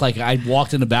not act like I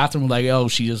walked in the bathroom like, oh,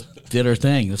 she just did her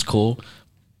thing. That's cool.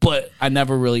 But I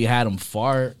never really had them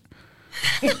fart.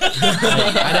 I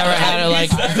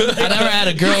never had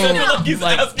a girl He's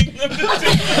like asking them to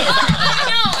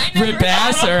do. rip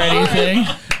ass or anything.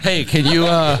 Hey, can you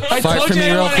I fart told for you me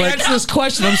I real want to quick? answer this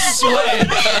question. I'm sweating.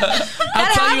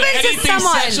 I'll tell you happens to anything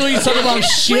someone. sexually. Talk about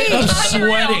shit. I'm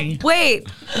sweating. Wait,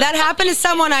 that happened to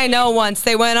someone I know once.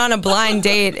 They went on a blind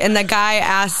date and the guy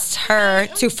asked her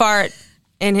to fart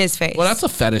in his face. Well, that's a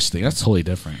fetish thing. That's totally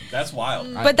different. That's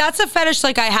wild. But that's a fetish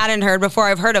like I hadn't heard before.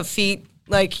 I've heard of feet.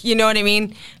 Like, you know what I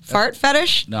mean? Fart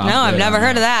fetish? No, I've yeah, never no.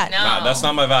 heard of that. Nah, that's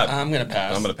not my vibe. I'm gonna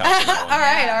pass. I'm gonna pass. on that one.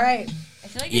 All right. I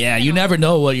feel like Yeah, you never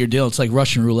know what you're doing. It's like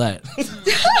Russian roulette.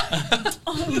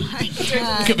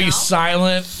 It could be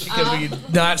silent. It could be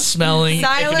not smelling. It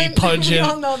Silent. could be pungent. We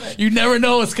all know that. You never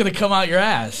know what's gonna come out your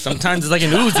ass. Sometimes it's like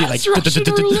an Uzi, like Russian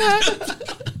roulette.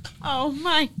 Oh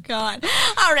my god!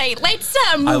 All right, let's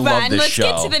move love on. this Let's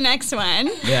get show. to the next one.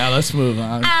 Yeah, let's move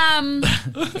on.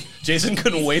 Jason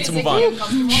couldn't wait to move on.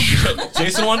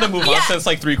 Jason wanted to move on since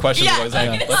like 3 questions ago. He's like,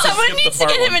 let's just Someone skip the needs to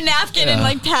part get him one. a napkin and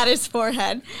like pat his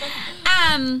forehead.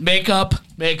 Makeup.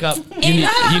 you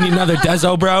need another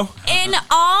Dezo, bro. In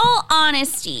all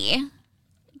honesty,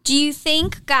 do you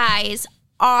think guys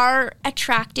are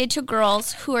attracted to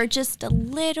girls who are just a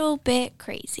little bit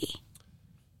crazy?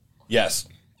 Yes.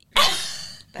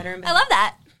 Better and I love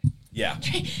that. Yeah.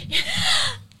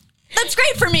 That's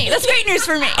great for me. That's great news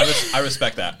for me. I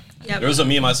respect that. There was a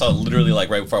meme I saw literally like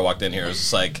right before I walked in here. It was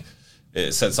just like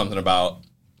it said something about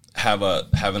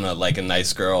having a like a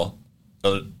nice girl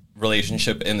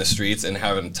relationship in the streets and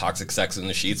having toxic sex in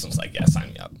the sheets. I was like, yeah,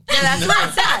 sign me up. Yeah, that's what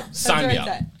it said. Sign me up.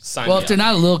 Sign Well, me if they're up.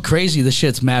 not a little crazy, this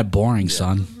shit's mad boring,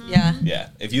 son. Yeah. Yeah.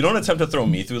 If you don't attempt to throw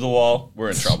me through the wall, we're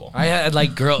in trouble. I had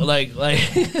like like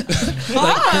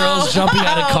girls jumping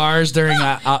out of cars during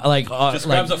Just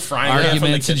grabs a frying pan from the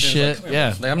arguments and kitchen, shit. like,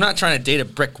 Yeah. Like, I'm not trying to date a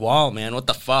brick wall, man. What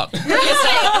the fuck?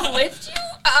 lift you.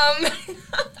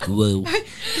 Whoa.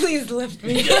 Please lift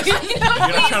me. If you're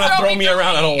not trying to throw me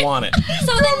around, I don't want it.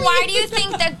 So then why do you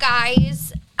think that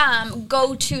guys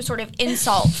go to sort of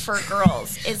insult for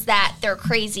girls is that they're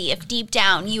crazy if deep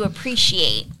down you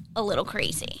appreciate a little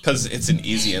crazy? Because it's an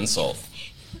easy insult.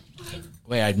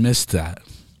 Wait, I missed that.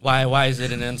 Why is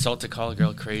it an insult to call a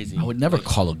girl crazy? I would never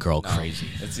call a girl crazy.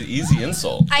 It's an easy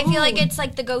insult. I feel like it's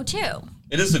like the go-to.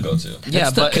 It is the go-to. Yeah,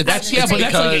 but That's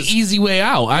like an easy way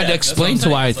out. I'd that's explain what to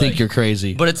I'm why I saying. think It's you're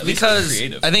crazy. But it's At least it's because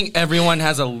creative. I think everyone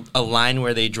has a line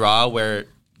where they draw where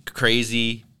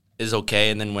crazy is okay,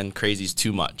 and then when crazy's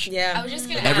too much. I Yeah. was just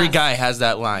gonna. Every ask. guy has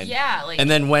that line. Yeah, like. And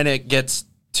then when it gets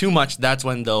too much, that's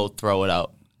when they'll throw it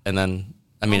out. And then,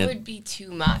 I mean, what would be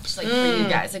too much, like for you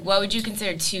guys? Like, what would you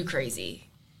consider too crazy?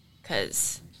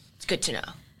 Because it's good to know.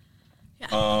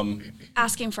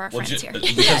 Asking for our Well, friends here.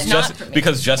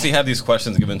 because Jesse had these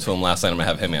questions given to him last night. I'm gonna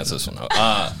have him answer this one.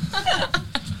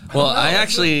 well, I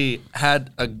actually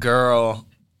had a girl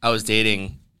I was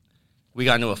dating. We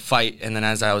got into a fight, and then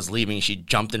as I was leaving, she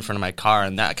jumped in front of my car,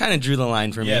 and that kind of drew the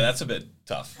line for me. Yeah, that's a bit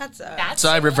tough. That's So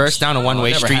I reversed down a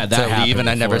one-way never street had that to happen leave, and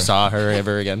I never before. saw her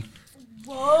ever again.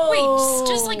 Wait,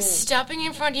 just like stepping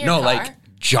in front of your No, car? like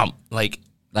jump, like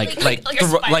like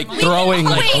throwing,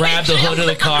 Like grab the hood of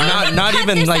the car. not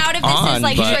even this like out if this on, is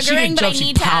like but triggering, but I She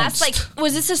need to pounced. ask, like,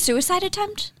 was this a suicide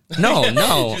attempt?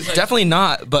 no, definitely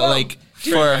not. But like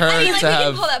for her I mean, like, to we can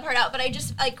have, pull that part out, but I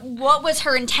just, like, what was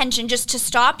her intention? Just to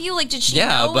stop you? Like, did she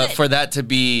know? but for that to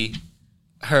be.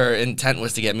 Her intent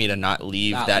was to get me to not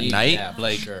leave that night. yeah, for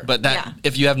like, sure. but that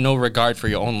if you have no regard for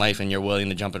your own life and you're willing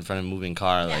to jump in front of a moving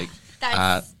car, like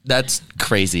that's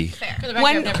crazy. fair. For the record,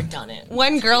 I've never done it.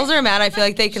 When girls are mad, I feel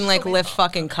like they can like lift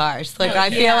fucking cars. Like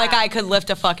I feel like I could lift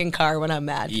a fucking car when I'm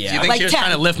mad. Yeah. You think Like she was 10.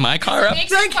 trying to lift my car up?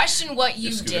 Makes me question what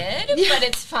you did, but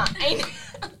it's fine.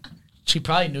 She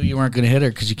probably knew you weren't going to hit her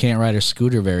because you can't ride her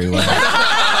scooter very well.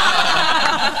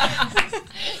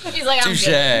 He's like, I'm Touche.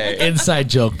 good. Inside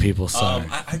joke, people. Sorry.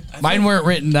 I Mine weren't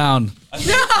written down.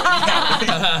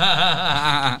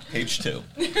 Page 2.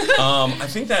 I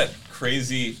think that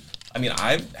crazy. I mean,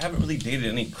 I haven't really dated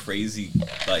any crazy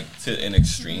like to an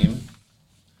extreme,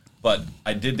 but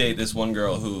I did date this one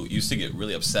girl who used to get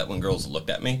really upset when girls looked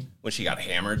at me when she got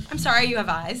hammered. I'm sorry, you have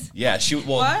eyes. Yeah,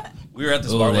 What? We were at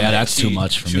this Oh, bar. one yeah, night, that's she- too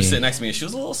much for She was me. sitting next to me, and she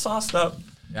was a little sauced up.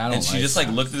 Yeah, I don't and she like just like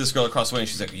that. looked at this girl across the way, and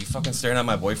she's like, "Are you fucking staring at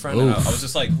my boyfriend?" And I Oof. was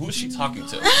just like, "Who is she talking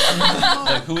to?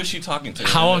 Like, who is she talking to?"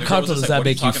 How And the girl was uncomfortable just does like, that "What are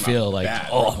make you talking feel? about?" Like, Bad.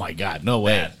 oh my God, no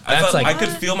way. Bad. I That's felt, like I could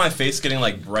feel my face getting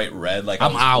like bright red, like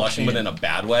I'm I was out, blushing, but man. in a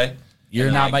bad way. You're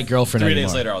And, not like, my girlfriend 3 anymore.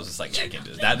 days later, I was just like, yeah, I can't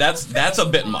do this. That's a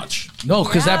bit much. no,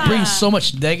 because that brings so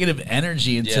much negative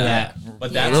energy into that.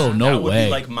 But that's Oh, no that would way.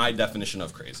 be like my definition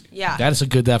of crazy. Yeah. That is a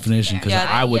good definition because Yeah,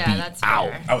 I would yeah, be that's out.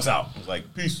 fair. I was out. I was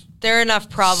like, peace. There are enough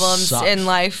problems Sucks. in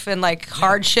life and like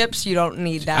hardships. You don't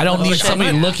need that. I don't need bullshit.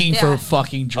 somebody looking for Yeah.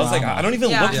 fucking I drama. was like, I don't even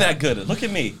Yeah. look that good. Look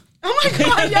at me. Oh my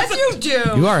god, yes you do.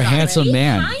 You are a handsome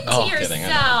man. Kind Oh, to kidding, I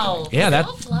know. yourself. Yeah, that-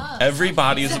 Self-love. Every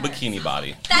body is a bikini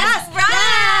body. That's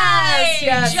right.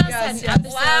 Yes, Just yes, an yes.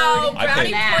 episode. Wow, I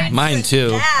brownie paid- points. Mine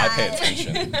too. I pay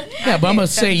attention. Yeah, but I'm gonna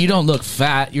say you don't look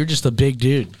fat. You're just a big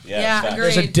dude. Yeah, facts. agreed.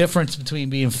 There's a difference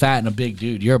between being fat and a big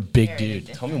dude. You're a big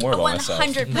dude. Tell me more about myself.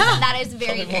 100%. That is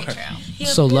very, very true.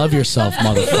 So love yourself,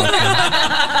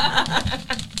 motherfucker.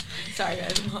 Sorry,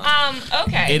 guys.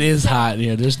 Okay. It is hot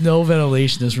here. There's no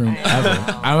ventilation in this room ever.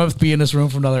 I'm gonna be in this room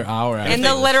for another hour. In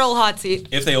the literal hot seat.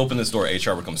 If they open this door,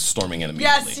 HR would come storming in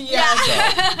immediately.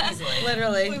 yes.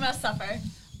 Literally. We must suffer.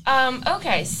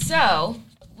 Okay, so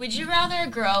would you rather a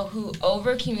girl who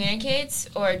over communicates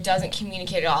or doesn't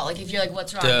communicate at all? Like if you're like,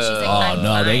 what's wrong? She's like, Oh I'm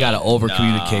no, they fine. gotta over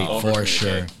communicate Nah, for over-communicate.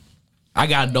 sure. I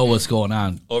gotta know what's going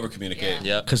on Over communicate.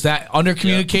 Yep. because that under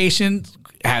communication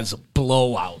has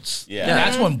blowouts. Yeah.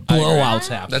 That's when blowouts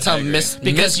happen. That's how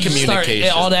because you start,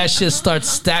 miscommunication. all that shit starts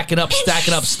stacking up.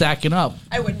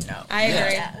 I wouldn't know. I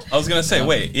agree. I was gonna say,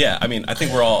 wait, yeah. I mean, I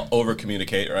think we're all over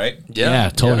communicate, right? Yeah,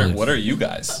 totally. What are you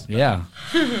guys? Yeah.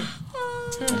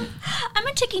 I'm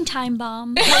a ticking time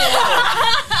bomb.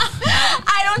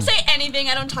 I don't say anything.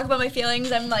 I don't talk about my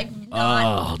feelings. I'm like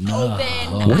not Oh, no.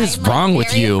 open. What is I'm, like, wrong with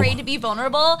very you? Afraid to be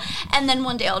vulnerable, and then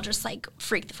one day I'll just like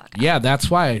freak the fuck out. Yeah, that's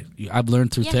why I've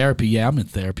learned through Yeah. therapy. Yeah, I'm in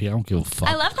therapy. I don't give a fuck.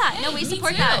 I love that. No, we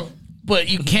support that. But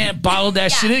you can't bottle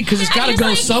that shit in because it's I got to just, go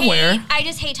like, somewhere. I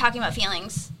just hate talking about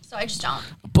feelings, so I just don't.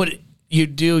 But you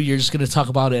do. You're just going to talk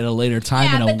about it at a later time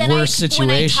Yeah, in but a then worse situation.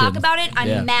 when I talk about it, I'm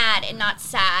Yeah. mad and not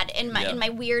sad. In my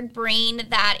weird brain,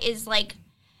 that is like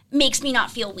makes me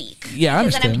not feel weak. Yeah, I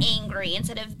because then I'm understand. angry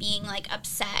instead of being like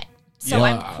upset. So Yeah,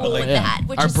 I'm cool with that.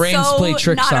 Which Our is brains so play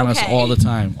tricks not on us okay. all the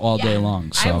time, all Yeah. day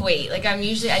long. I So wait. Like I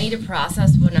need to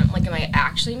process when I'm like, am I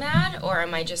actually mad or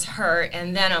am I just hurt?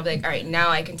 And then I'll be like, all right, now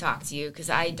I can talk to you because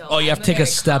I don't. oh, you have to take a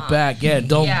step back. Yeah,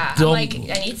 don't. Yeah, don't. I'm like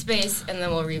I need space, and then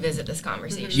we'll revisit this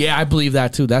conversation. Yeah, I believe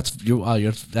that too. That's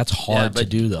that's hard to but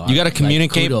do though. You got to Like,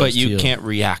 communicate, kudos but to you can't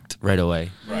react right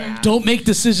away. Don't make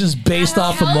decisions based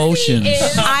off Kelsey emotions.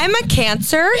 is- I'm a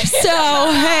Cancer, so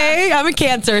hey, I'm a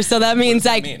Cancer, so that means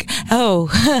that mean?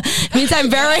 means I'm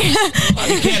very.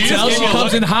 You can't tell she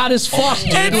comes in hot as fuck,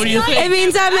 dude. What do you think? It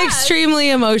means I'm extremely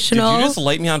Did emotional. you just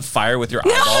light me on fire with your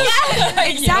eyeballs?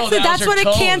 Exactly, No, that that's was what her a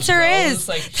toes, Cancer bro. is. It's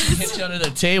like she hits you under the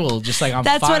table, just like I'm.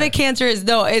 That's what fire. a Cancer is.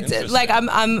 No, it's Interesting. like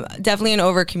I'm definitely an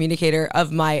over communicator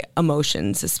of my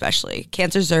emotions, especially.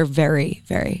 Cancers are very,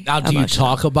 very. Now, do you emotional.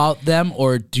 talk about them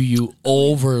or do you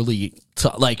overly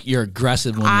like you're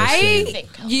aggressive when you're saying?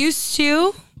 I used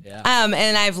to. Yeah.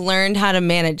 And I've learned how to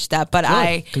manage that. But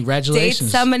I date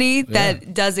Congratulations. somebody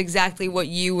that does exactly what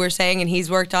you were saying, and he's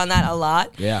worked on that a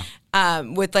lot. Yeah.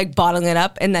 With like bottling it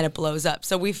up and then it blows up.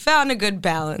 So we found a good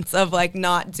balance of like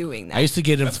not doing that. I used to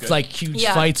get in like huge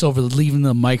Yeah. fights over leaving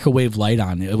the microwave light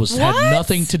on. It was had What?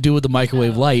 nothing to do with the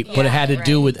microwave light, but it had to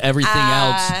do with everything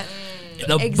else.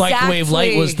 The microwave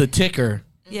light was exactly. the ticker.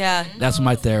 Yeah. That's what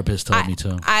my therapist told me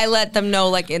too. I let them know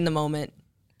like in the moment.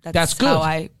 That's good. how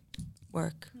I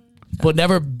work. But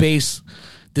never base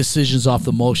decisions off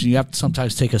emotion. You have to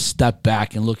sometimes take a step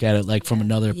back and look at it like from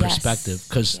another Yes. perspective,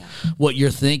 because what you're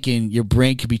thinking, your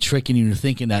brain could be tricking you into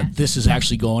thinking that this is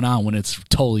actually going on when it's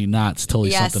totally not. It's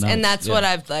totally Yes, something else. and that's what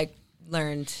I've like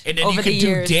learned And then over you the can do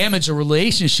years. damage a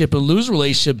relationship and lose a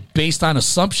relationship based on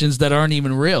assumptions that aren't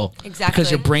even real. Exactly. Because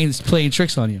your brain's playing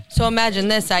tricks on you. So imagine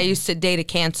this: I used to date a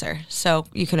Cancer, so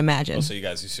you can imagine. So you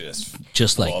guys used to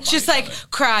Just like blow up on Just each like other.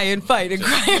 cry and fight and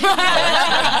cry and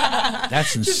fight.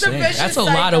 that's a insane. vicious That's a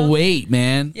lot of cycle. weight,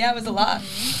 man. Yeah, it was a lot.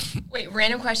 Wait,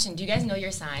 random question. Do you guys know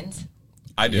your signs?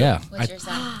 I do. Yeah. What's your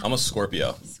sign? I'm a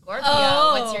Scorpio. Scorpio.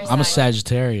 What's your sign? I'm a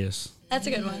Sagittarius. That's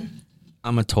a good one.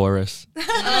 I'm a Taurus.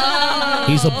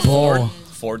 He's a bull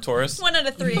Ford Taurus. 1 out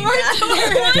of 3.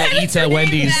 that eats at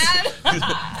Wendy's.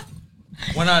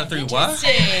 1 out of 3 what?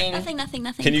 Nothing.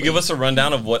 Can you give us a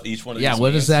rundown of what each one of Yeah, these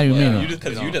what means? does that even mean?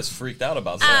 Because you just freaked out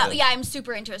about something. Yeah, I'm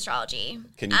super into astrology.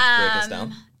 Can you break us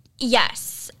down?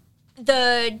 Yes.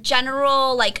 The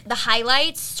general, like the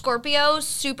highlights, Scorpio,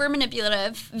 super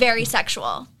manipulative, very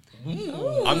sexual.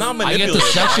 I'm not I get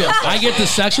manipulative. the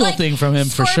sexual thing from him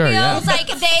for sure. Yeah. Scorpios, like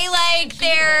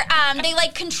they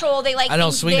like control. They like I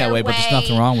don't things swing that their way, but there's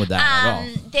nothing wrong with that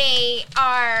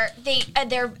at all.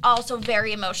 They're also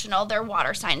very emotional. They're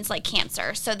water signs like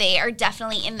Cancer, so they are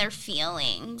definitely in their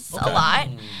feelings a lot.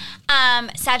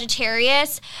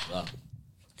 Sagittarius.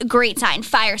 Great sign,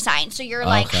 fire sign. So you're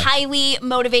like Okay. highly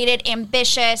motivated,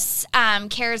 ambitious,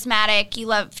 charismatic. You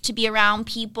love to be around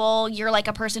people. You're like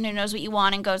a person who knows what you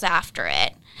want and goes after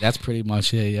it. That's pretty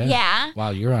much it. Yeah. Yeah. Wow,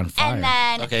 you're on fire. And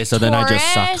then Okay, so then I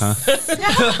just suck, Taurus,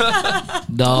 huh?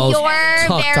 no, You're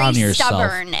talk very down to yourself.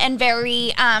 stubborn and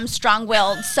very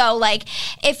strong-willed. So like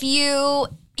if you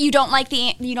don't like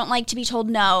to be told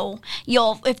no,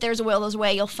 if there's a will, there's a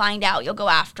way. You'll find out. You'll go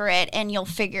after it, and you'll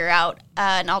figure out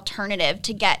an alternative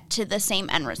to get to the same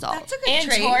end result. That's a good And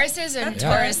trait. Tauruses are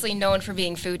notoriously known for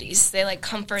being foodies. They like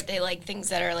comfort. They like things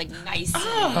that are like nice.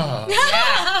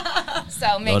 Yeah.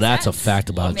 So makes Oh, that's a sense. fact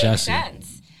about Makes Jesse.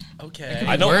 sense. Okay.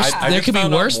 I know. Worse- I there just could be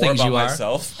found out worse more things about you are.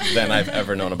 myself than I've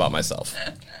ever known about myself.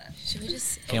 Should we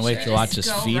just Can't wait to watch this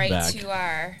go feedback. right to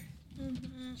our?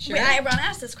 Wait, I want to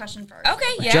ask this question first.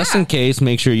 Okay. Yeah. Just in case,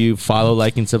 make sure you follow,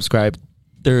 like, and subscribe.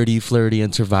 30, Flirty,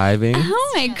 and Surviving.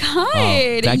 Oh my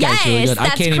god! That guy's really good. I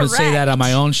that's can't even say that on my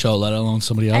correct. own show, let alone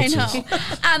somebody I else's. know.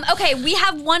 Okay, we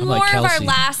have one I'm more like of our Kelsey.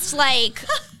 last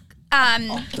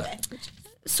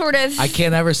sort of. I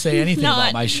can't ever say anything Not-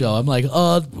 about my show. I'm like,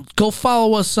 go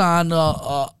follow us on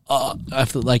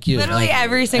after like you. Literally like,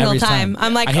 every single time.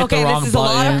 I'm like, I hit the okay, wrong this is a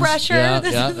lot of buttons. pressure. Yeah,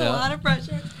 This yeah, is a yeah. lot of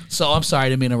pressure. So I'm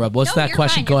sorry to interrupt. What's No, that you're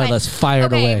question? fine, Go you're ahead, fine. let's fire it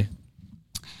Okay. away.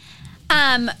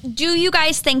 Do you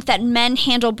guys think that men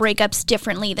handle breakups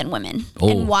differently than women, Oh.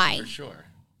 and why?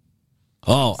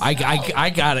 Oh, I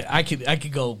got it. I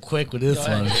could go quick with this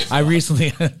one. I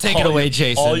recently Take it away,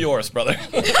 Jason. All yours, brother.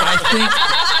 I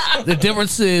think the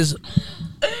difference is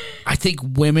I think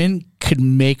women could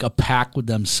make a pact with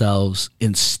themselves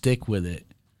and stick with it.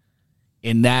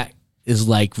 And that is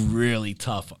like really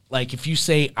tough. Like if you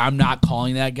say I'm not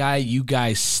calling that guy, you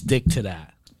guys stick to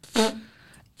that.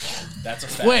 That's a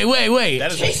fact. Wait.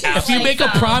 That is a If fact. you make a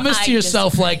promise to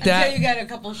yourself like that. get a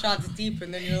couple shots deep,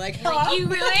 and then you're like, You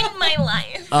ruined my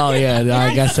life. Oh yeah, no,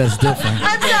 I guess that's different.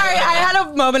 I'm sorry. I had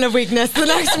a moment of weakness the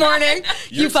next morning.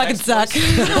 Your You fucking text suck.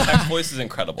 voice- your text voice is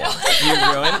incredible. You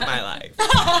ruined my life.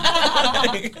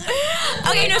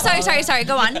 Okay, no, sorry.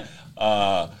 Go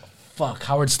on. Fuck,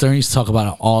 Howard Stern used to talk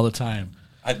about it all the time.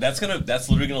 That's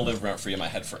literally gonna live rent free in my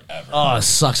head forever. Oh, it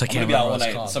sucks. I I'm can't gonna be out remember one what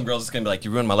it's night. called. Some girl's just gonna be like, "You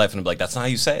ruined my life," and I'm like, "That's not how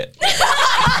you say it.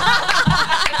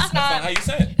 That's not how you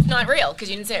say it." Not real because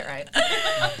you didn't say it right.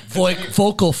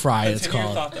 Vocal fry, it's Continue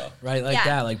your called. thought, though. Right, like Yeah.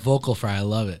 that, like vocal fry. I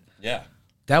love it. Yeah.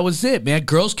 That was it, man.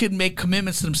 Girls can make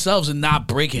commitments to themselves and not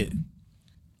break it.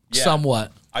 Yeah.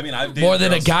 Somewhat. I mean, I've dated More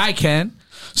than a girls- guy can.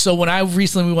 So when I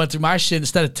recently went through my shit,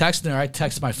 instead of texting her, I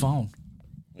texted my phone.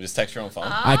 You just text your own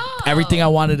phone. Everything I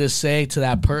wanted to say to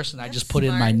that person, I just put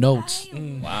in my notes.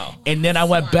 Wow. And then I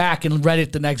went back and read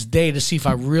it the next day to see if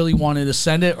I really wanted to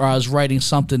send it or I was writing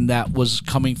something that was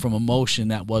coming from emotion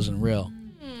that wasn't real.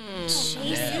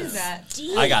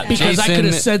 I got it. Because I could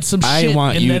have said some I shit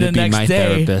want and you then to the be next my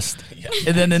day, therapist.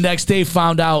 and then the next day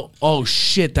found out, oh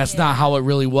shit, that's not how it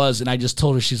really was, and I just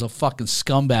told her she's a fucking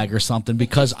scumbag or something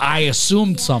because I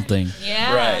assumed something.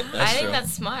 Yeah. Right, that's I think true.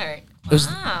 that's smart. was-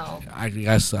 Wow. I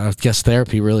guess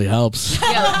therapy really helps.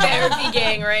 Yeah, therapy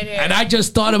gang right here. And I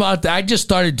just thought about that. I just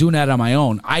started doing that on my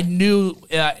own. I knew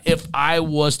if I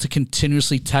was to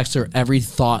continuously text her every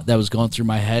thought that was going through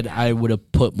my head, I would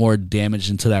have put more damage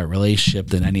into that relationship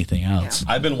than anything else.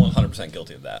 I've been 100%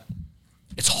 guilty of that.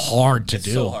 It's hard to It's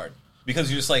do. so hard.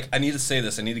 Because you're just like, I need to say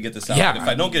this. I need to get this out. Yeah. And if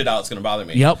I don't get it out, it's going to bother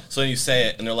me. Yep. So then you say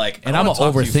it, and they're like, And I I'm wanna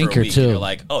an talk to you for a overthinker, week. too. And you're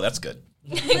like, oh, that's good.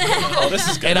 Oh, this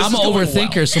is good. And This I'm is an going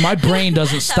overthinker, well. so my brain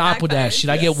doesn't stop with that shit.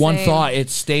 I get one Same. thought, it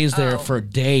stays there for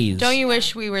days. Don't you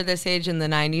wish we were this age in the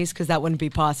 90s? Because that wouldn't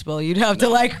be possible. You'd have to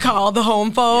like call the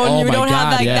home phone. Oh you my don't have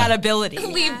God, like yeah. that ability.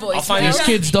 Leave I'll voice. find These out.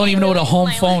 kids don't even know what a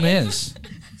home phone is.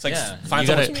 It's like, Yeah. find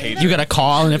You someone's pager. gotta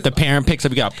call, and if the parent picks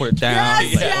up, you gotta put it down.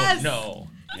 Yes, yes. No.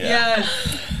 Yeah.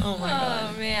 Oh my God.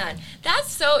 Oh man,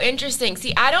 that's so interesting.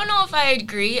 See, I don't know if I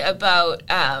agree about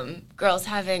girls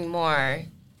having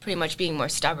pretty much being more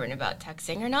stubborn about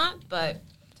texting or not, but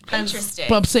interesting.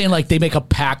 But I'm saying like they make a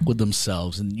pact with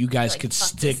themselves, and you guys Like, could fuck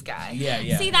stick. this guy.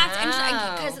 Yeah. See, that's interesting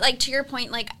Wow. because, like, to your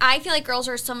point, like, I feel like girls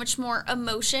are so much more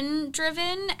emotion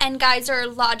driven and guys are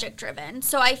logic driven.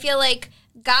 So I feel like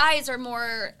guys are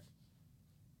more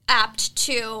apt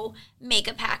to make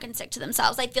a pact and stick to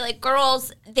themselves. I feel like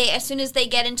girls, as soon as they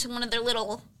get into one of their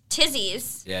little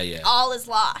tizzies, Yeah. all is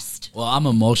lost. Well, I'm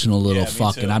emotional little Yeah, me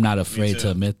fuck, too. and I'm not Me afraid too.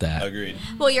 to admit that. Agreed.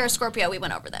 Well, you're a Scorpio. We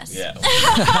went over this. Yeah.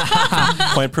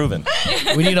 Point proven.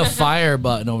 We need a fire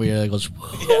button over here that goes. Woo.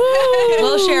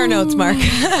 We'll share notes, Mark.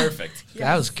 Perfect.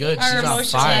 That was good. She's on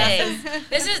emotions. fire.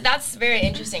 That's very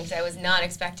interesting because I was not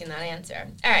expecting that answer.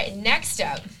 All right, next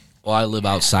up, Well, I live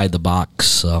outside the box,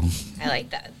 so I like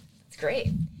that. It's great.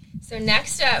 So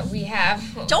next up we have.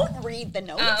 Don't read the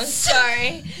notes. Oh,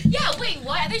 sorry. Yeah, wait,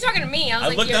 what? They're talking to me. I was I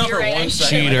like, looked you're, down you're for right. one I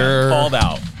second. should. like, Cheater. I'm called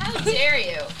out. How dare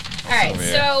you? All right, over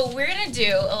here. so we're gonna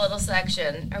do a little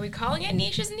section. Are we calling it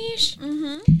niche's niche? niche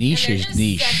And is they're just sex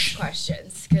niche.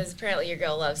 questions because apparently your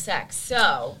girl loves sex.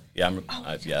 So Yeah,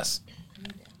 yes.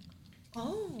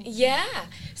 yeah,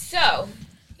 so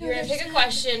you're gonna pick a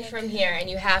question from here and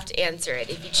you have to answer it.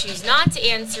 If you choose not to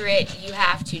answer it, you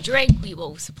have to drink. We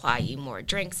will supply you more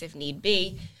drinks if need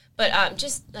be. But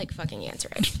just like fucking answer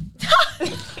it.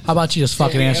 How about you just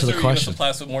fucking answer the You're gonna question? supply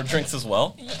us with more drinks as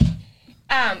well.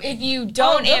 If you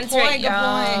don't good answer point, it, good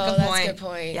point, good that's point. a good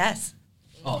point. Yes.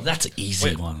 Oh, that's an easy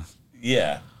Wait. one.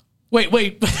 Yeah. Wait.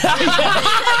 This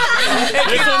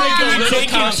one needs a little Take it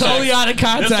context. totally out of This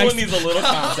one context. needs a little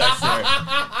context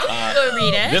here. Go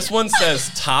read it. This one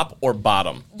says top or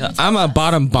bottom. I'm a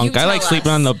bottom bunk. You I like tell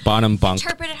sleeping us. on the bottom bunk.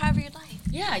 Interpret it however you'd like.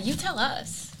 Yeah, you tell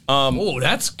us. Oh,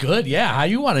 that's good. Yeah, how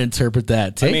you want to interpret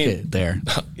that? Take mean- it there.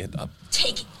 Yeah,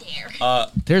 Take it there.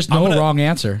 There's no gonna- wrong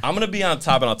answer. I'm gonna be on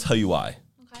top, and I'll tell you why.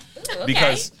 Ooh, okay.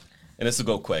 Because, and this will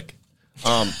go quick.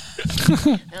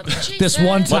 This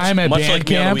one time at much band like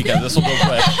me on the camp. weekend, this will go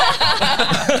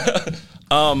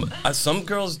quick. Some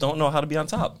girls don't know how to be on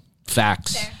top.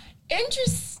 Facts.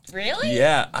 Really?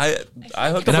 Yeah, I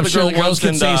hooked And up I'm with a sure girl the girls once can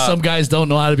and, say some guys don't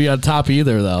know how to be on top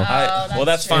either, though. well,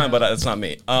 that's fine, but it's not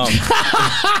me. Wait, I'm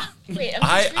confused.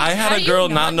 I had How a do you girl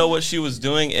not know what she was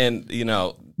doing, and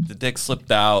the dick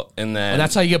slipped out, and then And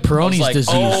that's how you get I was Peyronie's like,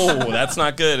 disease. oh, that's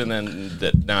not good, and then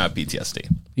now I have PTSD.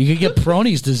 You can get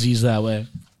Peyronie's disease that way.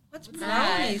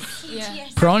 Yeah.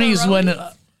 Peyronie's when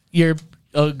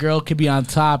a girl could be on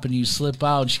top and you slip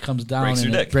out and she comes down Breaks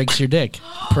and your it dick. breaks your dick.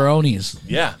 Peyronie's.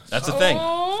 Yeah, that's the thing.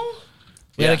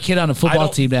 We had a kid on a I football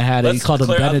don't- team that had it. He let's called him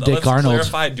Benedict let's Arnold.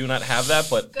 clarify, I do not have that,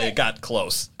 but it got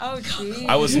close. Oh, geez.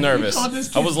 I was nervous.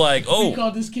 I was like, oh,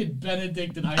 called this kid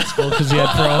Benedict in high school because he had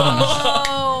Peyronie's.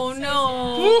 Oh,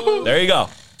 no. there you go.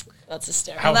 That's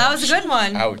hysterical. Well, that was a good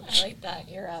one. I like that.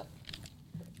 You're up.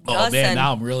 Oh, Justin. man,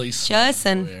 now I'm really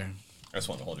Justin. there. I just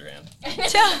want to hold your hand.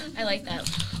 I like that.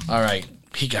 All right.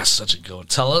 He got such a good one.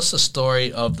 Tell us the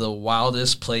story of the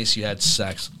wildest place you had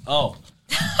sex. Oh.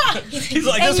 He's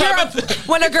like, In this Europe, happened.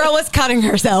 when a girl was cutting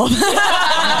herself.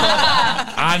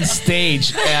 On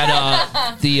stage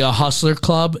at the Hustler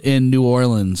Club in New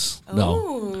Orleans.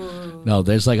 No,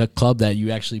 there's like a club that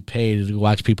you actually pay to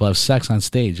watch people have sex on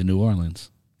stage in New Orleans.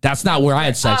 That's not where I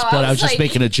had sex, Oh, I but I was was just like-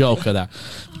 making a joke of that.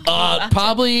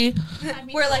 Probably,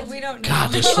 We're like, we don't know.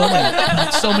 God, there's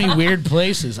so many weird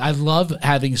places. I love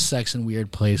having sex in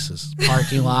weird places.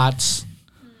 Parking lots.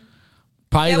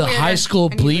 Probably Yeah, the weirder. high school I need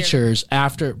weirder. bleachers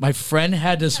after my friend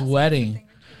had this wedding.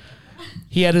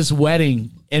 He had his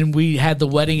wedding, and we had the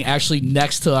wedding actually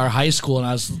next to our high school,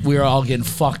 and we were all getting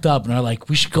fucked up, and they're like,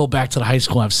 we should go back to the high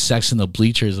school and have sex in the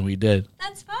bleachers, and we did.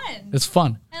 That's fun. It's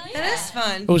fun. I like That is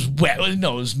fun. It was wet.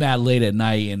 No, it was mad late at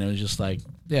night, and it was just like,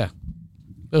 yeah,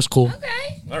 it was cool.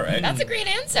 Okay. All right. That's a great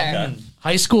answer. Okay.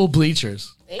 High school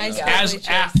bleachers.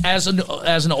 as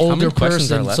an older many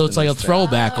questions are person, left so it's in like a this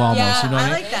throwback almost. Yeah, You know what I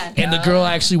I mean? like that. And the girl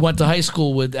actually went to high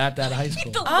school at that high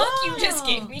school. The look you just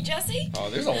gave me, Jesse. Oh,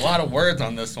 there's a lot of words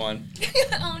on this one.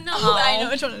 Oh no. I know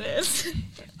which one it is.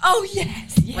 Oh,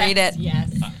 yes. Read it.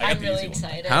 Yes. got I'm the really easy one.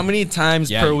 excited. How many times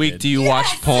Yeah, per you week did. do you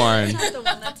watch porn?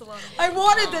 I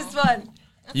wanted this one.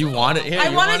 You want it? Here, I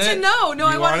you wanted want to it? know. No,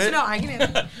 You I want wanted to it? know. I can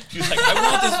answer. She was like, I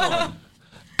want this one.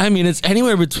 I mean, it's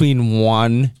anywhere between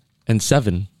 1 and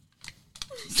 7.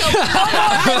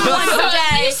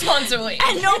 At least once a week.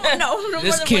 No.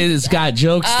 This kid has got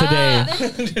jokes today.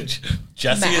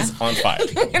 Jesse is on fire.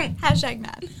 Hashtag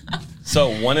mad. So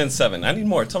 1 and 7. I need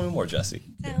more. Tell me more, Jesse.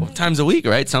 Times a week,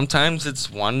 right? Sometimes it's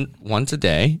once a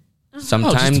day.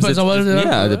 Sometimes depends on what it is.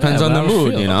 it depends Yeah, on the how I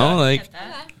mood, feel. you know? Like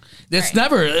It's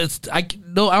never. I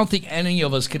don't think any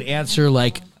of us could answer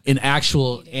like an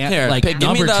actual here, like give me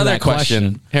number the to other that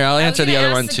question. Here, I'll I was answer the gonna other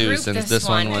ask one the too, group since this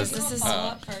one was. This is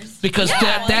Because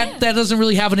that doesn't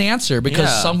really have an answer because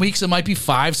Yeah. some weeks it might be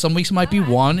 5, some weeks it might be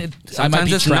 1. I might Sometimes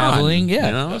be it's traveling. none, Yeah.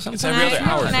 you know? It's Sometimes every other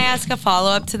hour. Can I ask a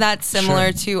follow up to that,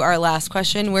 similar to our last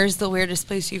question? Where's the weirdest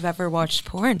place you've ever watched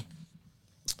porn?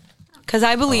 Because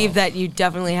I believe that you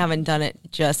definitely haven't done it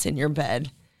just in your bed.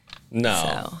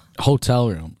 No. So Hotel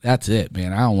room. That's it,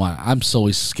 man. I don't want. I'm so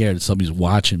always scared that somebody's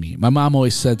watching me. My mom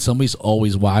always said somebody's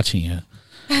always watching you.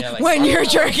 when you're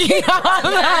jerking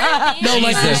off. No,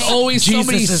 like there's always Jesus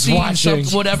somebody is seeing watching.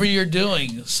 whatever you're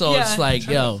doing. So Yeah. it's like,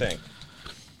 yo, Thing.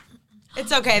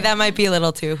 It's okay. That might be a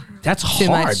little too. that's Too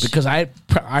hard much. because I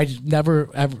never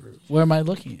ever. Where am I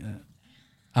looking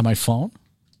at? On my phone?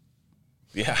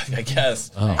 Yeah, I guess.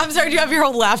 I'm sorry. Do you have your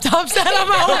whole laptop set up?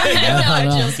 He's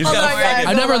got a God.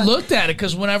 I never looked at it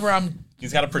because whenever I'm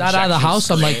He's got a not projection out of the house,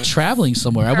 I'm like screen. traveling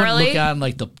somewhere. I wouldn't Carly? look on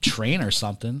like the train or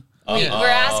something. We're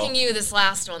asking you this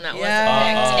last one that wasn't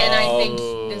picked, and I think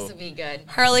this would be good.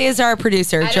 Harley is our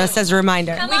producer, just as a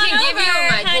reminder. We can give you a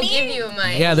mic. We'll give you a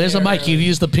mic. Yeah, there's a mic. You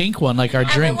use the pink one, like our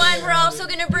drink. Everyone, we're also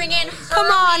going to bring in Hurley, Come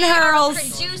on, our Hurls.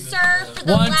 producer for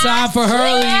the One time for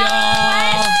Hurley,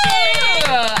 y'all.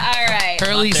 All right.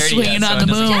 Hurley's 30 swinging yet, so on it the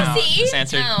doesn't moon. count. Jesse? This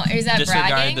answer No, is that disregard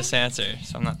bragging? this answer,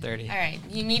 so I'm not 30. All right,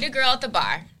 you meet a girl at the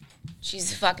bar.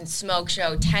 She's a fucking smoke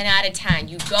show, 10 out of 10.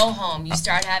 You go home, you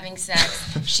start having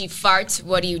sex. She farts.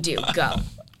 What do? Go.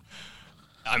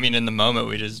 I mean, in the moment,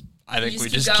 I think just we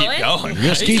keep just keep going? going.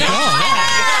 Just keep going.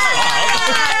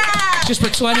 Just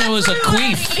pretend it was a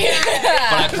queef.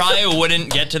 But I probably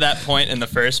wouldn't get to that point in the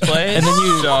first place. And then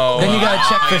you gotta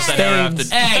check for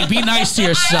stains. Hey, be nice to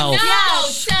yourself. No,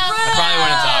 so I probably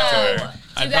wouldn't talk to her.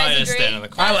 I'd guys probably just agree? stand in the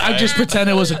corner. I just pretend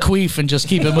it was a queef and just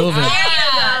keep it moving.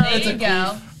 there you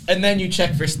go. And then you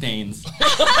check for stains.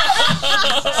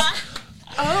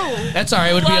 That's all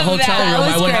right. It would be a Love hotel that. room.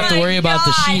 That I wouldn't have to worry about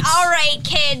the God. sheets. All right,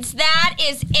 kids, that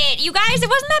is it. You guys, it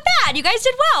wasn't that bad. You guys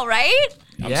did well, right?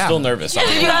 I'm still nervous.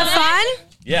 Did you have fun?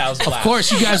 Yeah, I was Of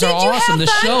course, you guys are you awesome. have The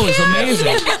fun, show is kids? amazing.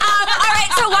 All right,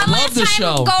 so one last the time,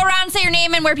 show. go around, say your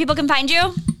name and where people can find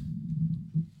you.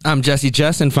 I'm Jesse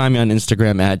Jess, and find me on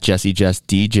Instagram at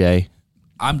JesseJessDJ.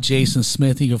 I'm Jason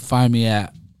Smith. You can find me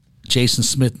at Jason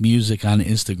Smith Music on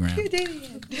Instagram.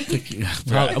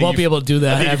 I won't be able to do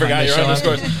that. I think you forgot your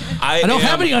underscores. I don't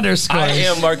have any underscores. I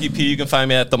am Marky P. You can find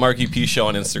me at the Marky P Show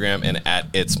on Instagram and at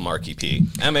It's Marky P.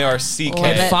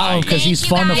 MARCK. Follow him because he's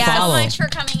fun to Thank you guys follow. so much for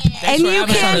coming in. And for you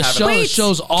having us on can the show. The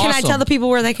show's Can I awesome. tell the people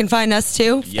where they can find us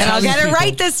too? Yes. And I'll get it Tell these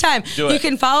right this time. Do it. You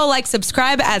can follow, like,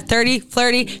 subscribe at 30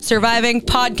 Flirty Surviving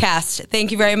Podcast.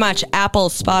 Thank you very much. Apple,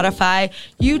 Spotify,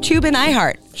 YouTube, and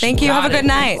iHeart. Thank you. Have a good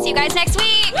night. See you guys next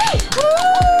week.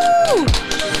 Woo!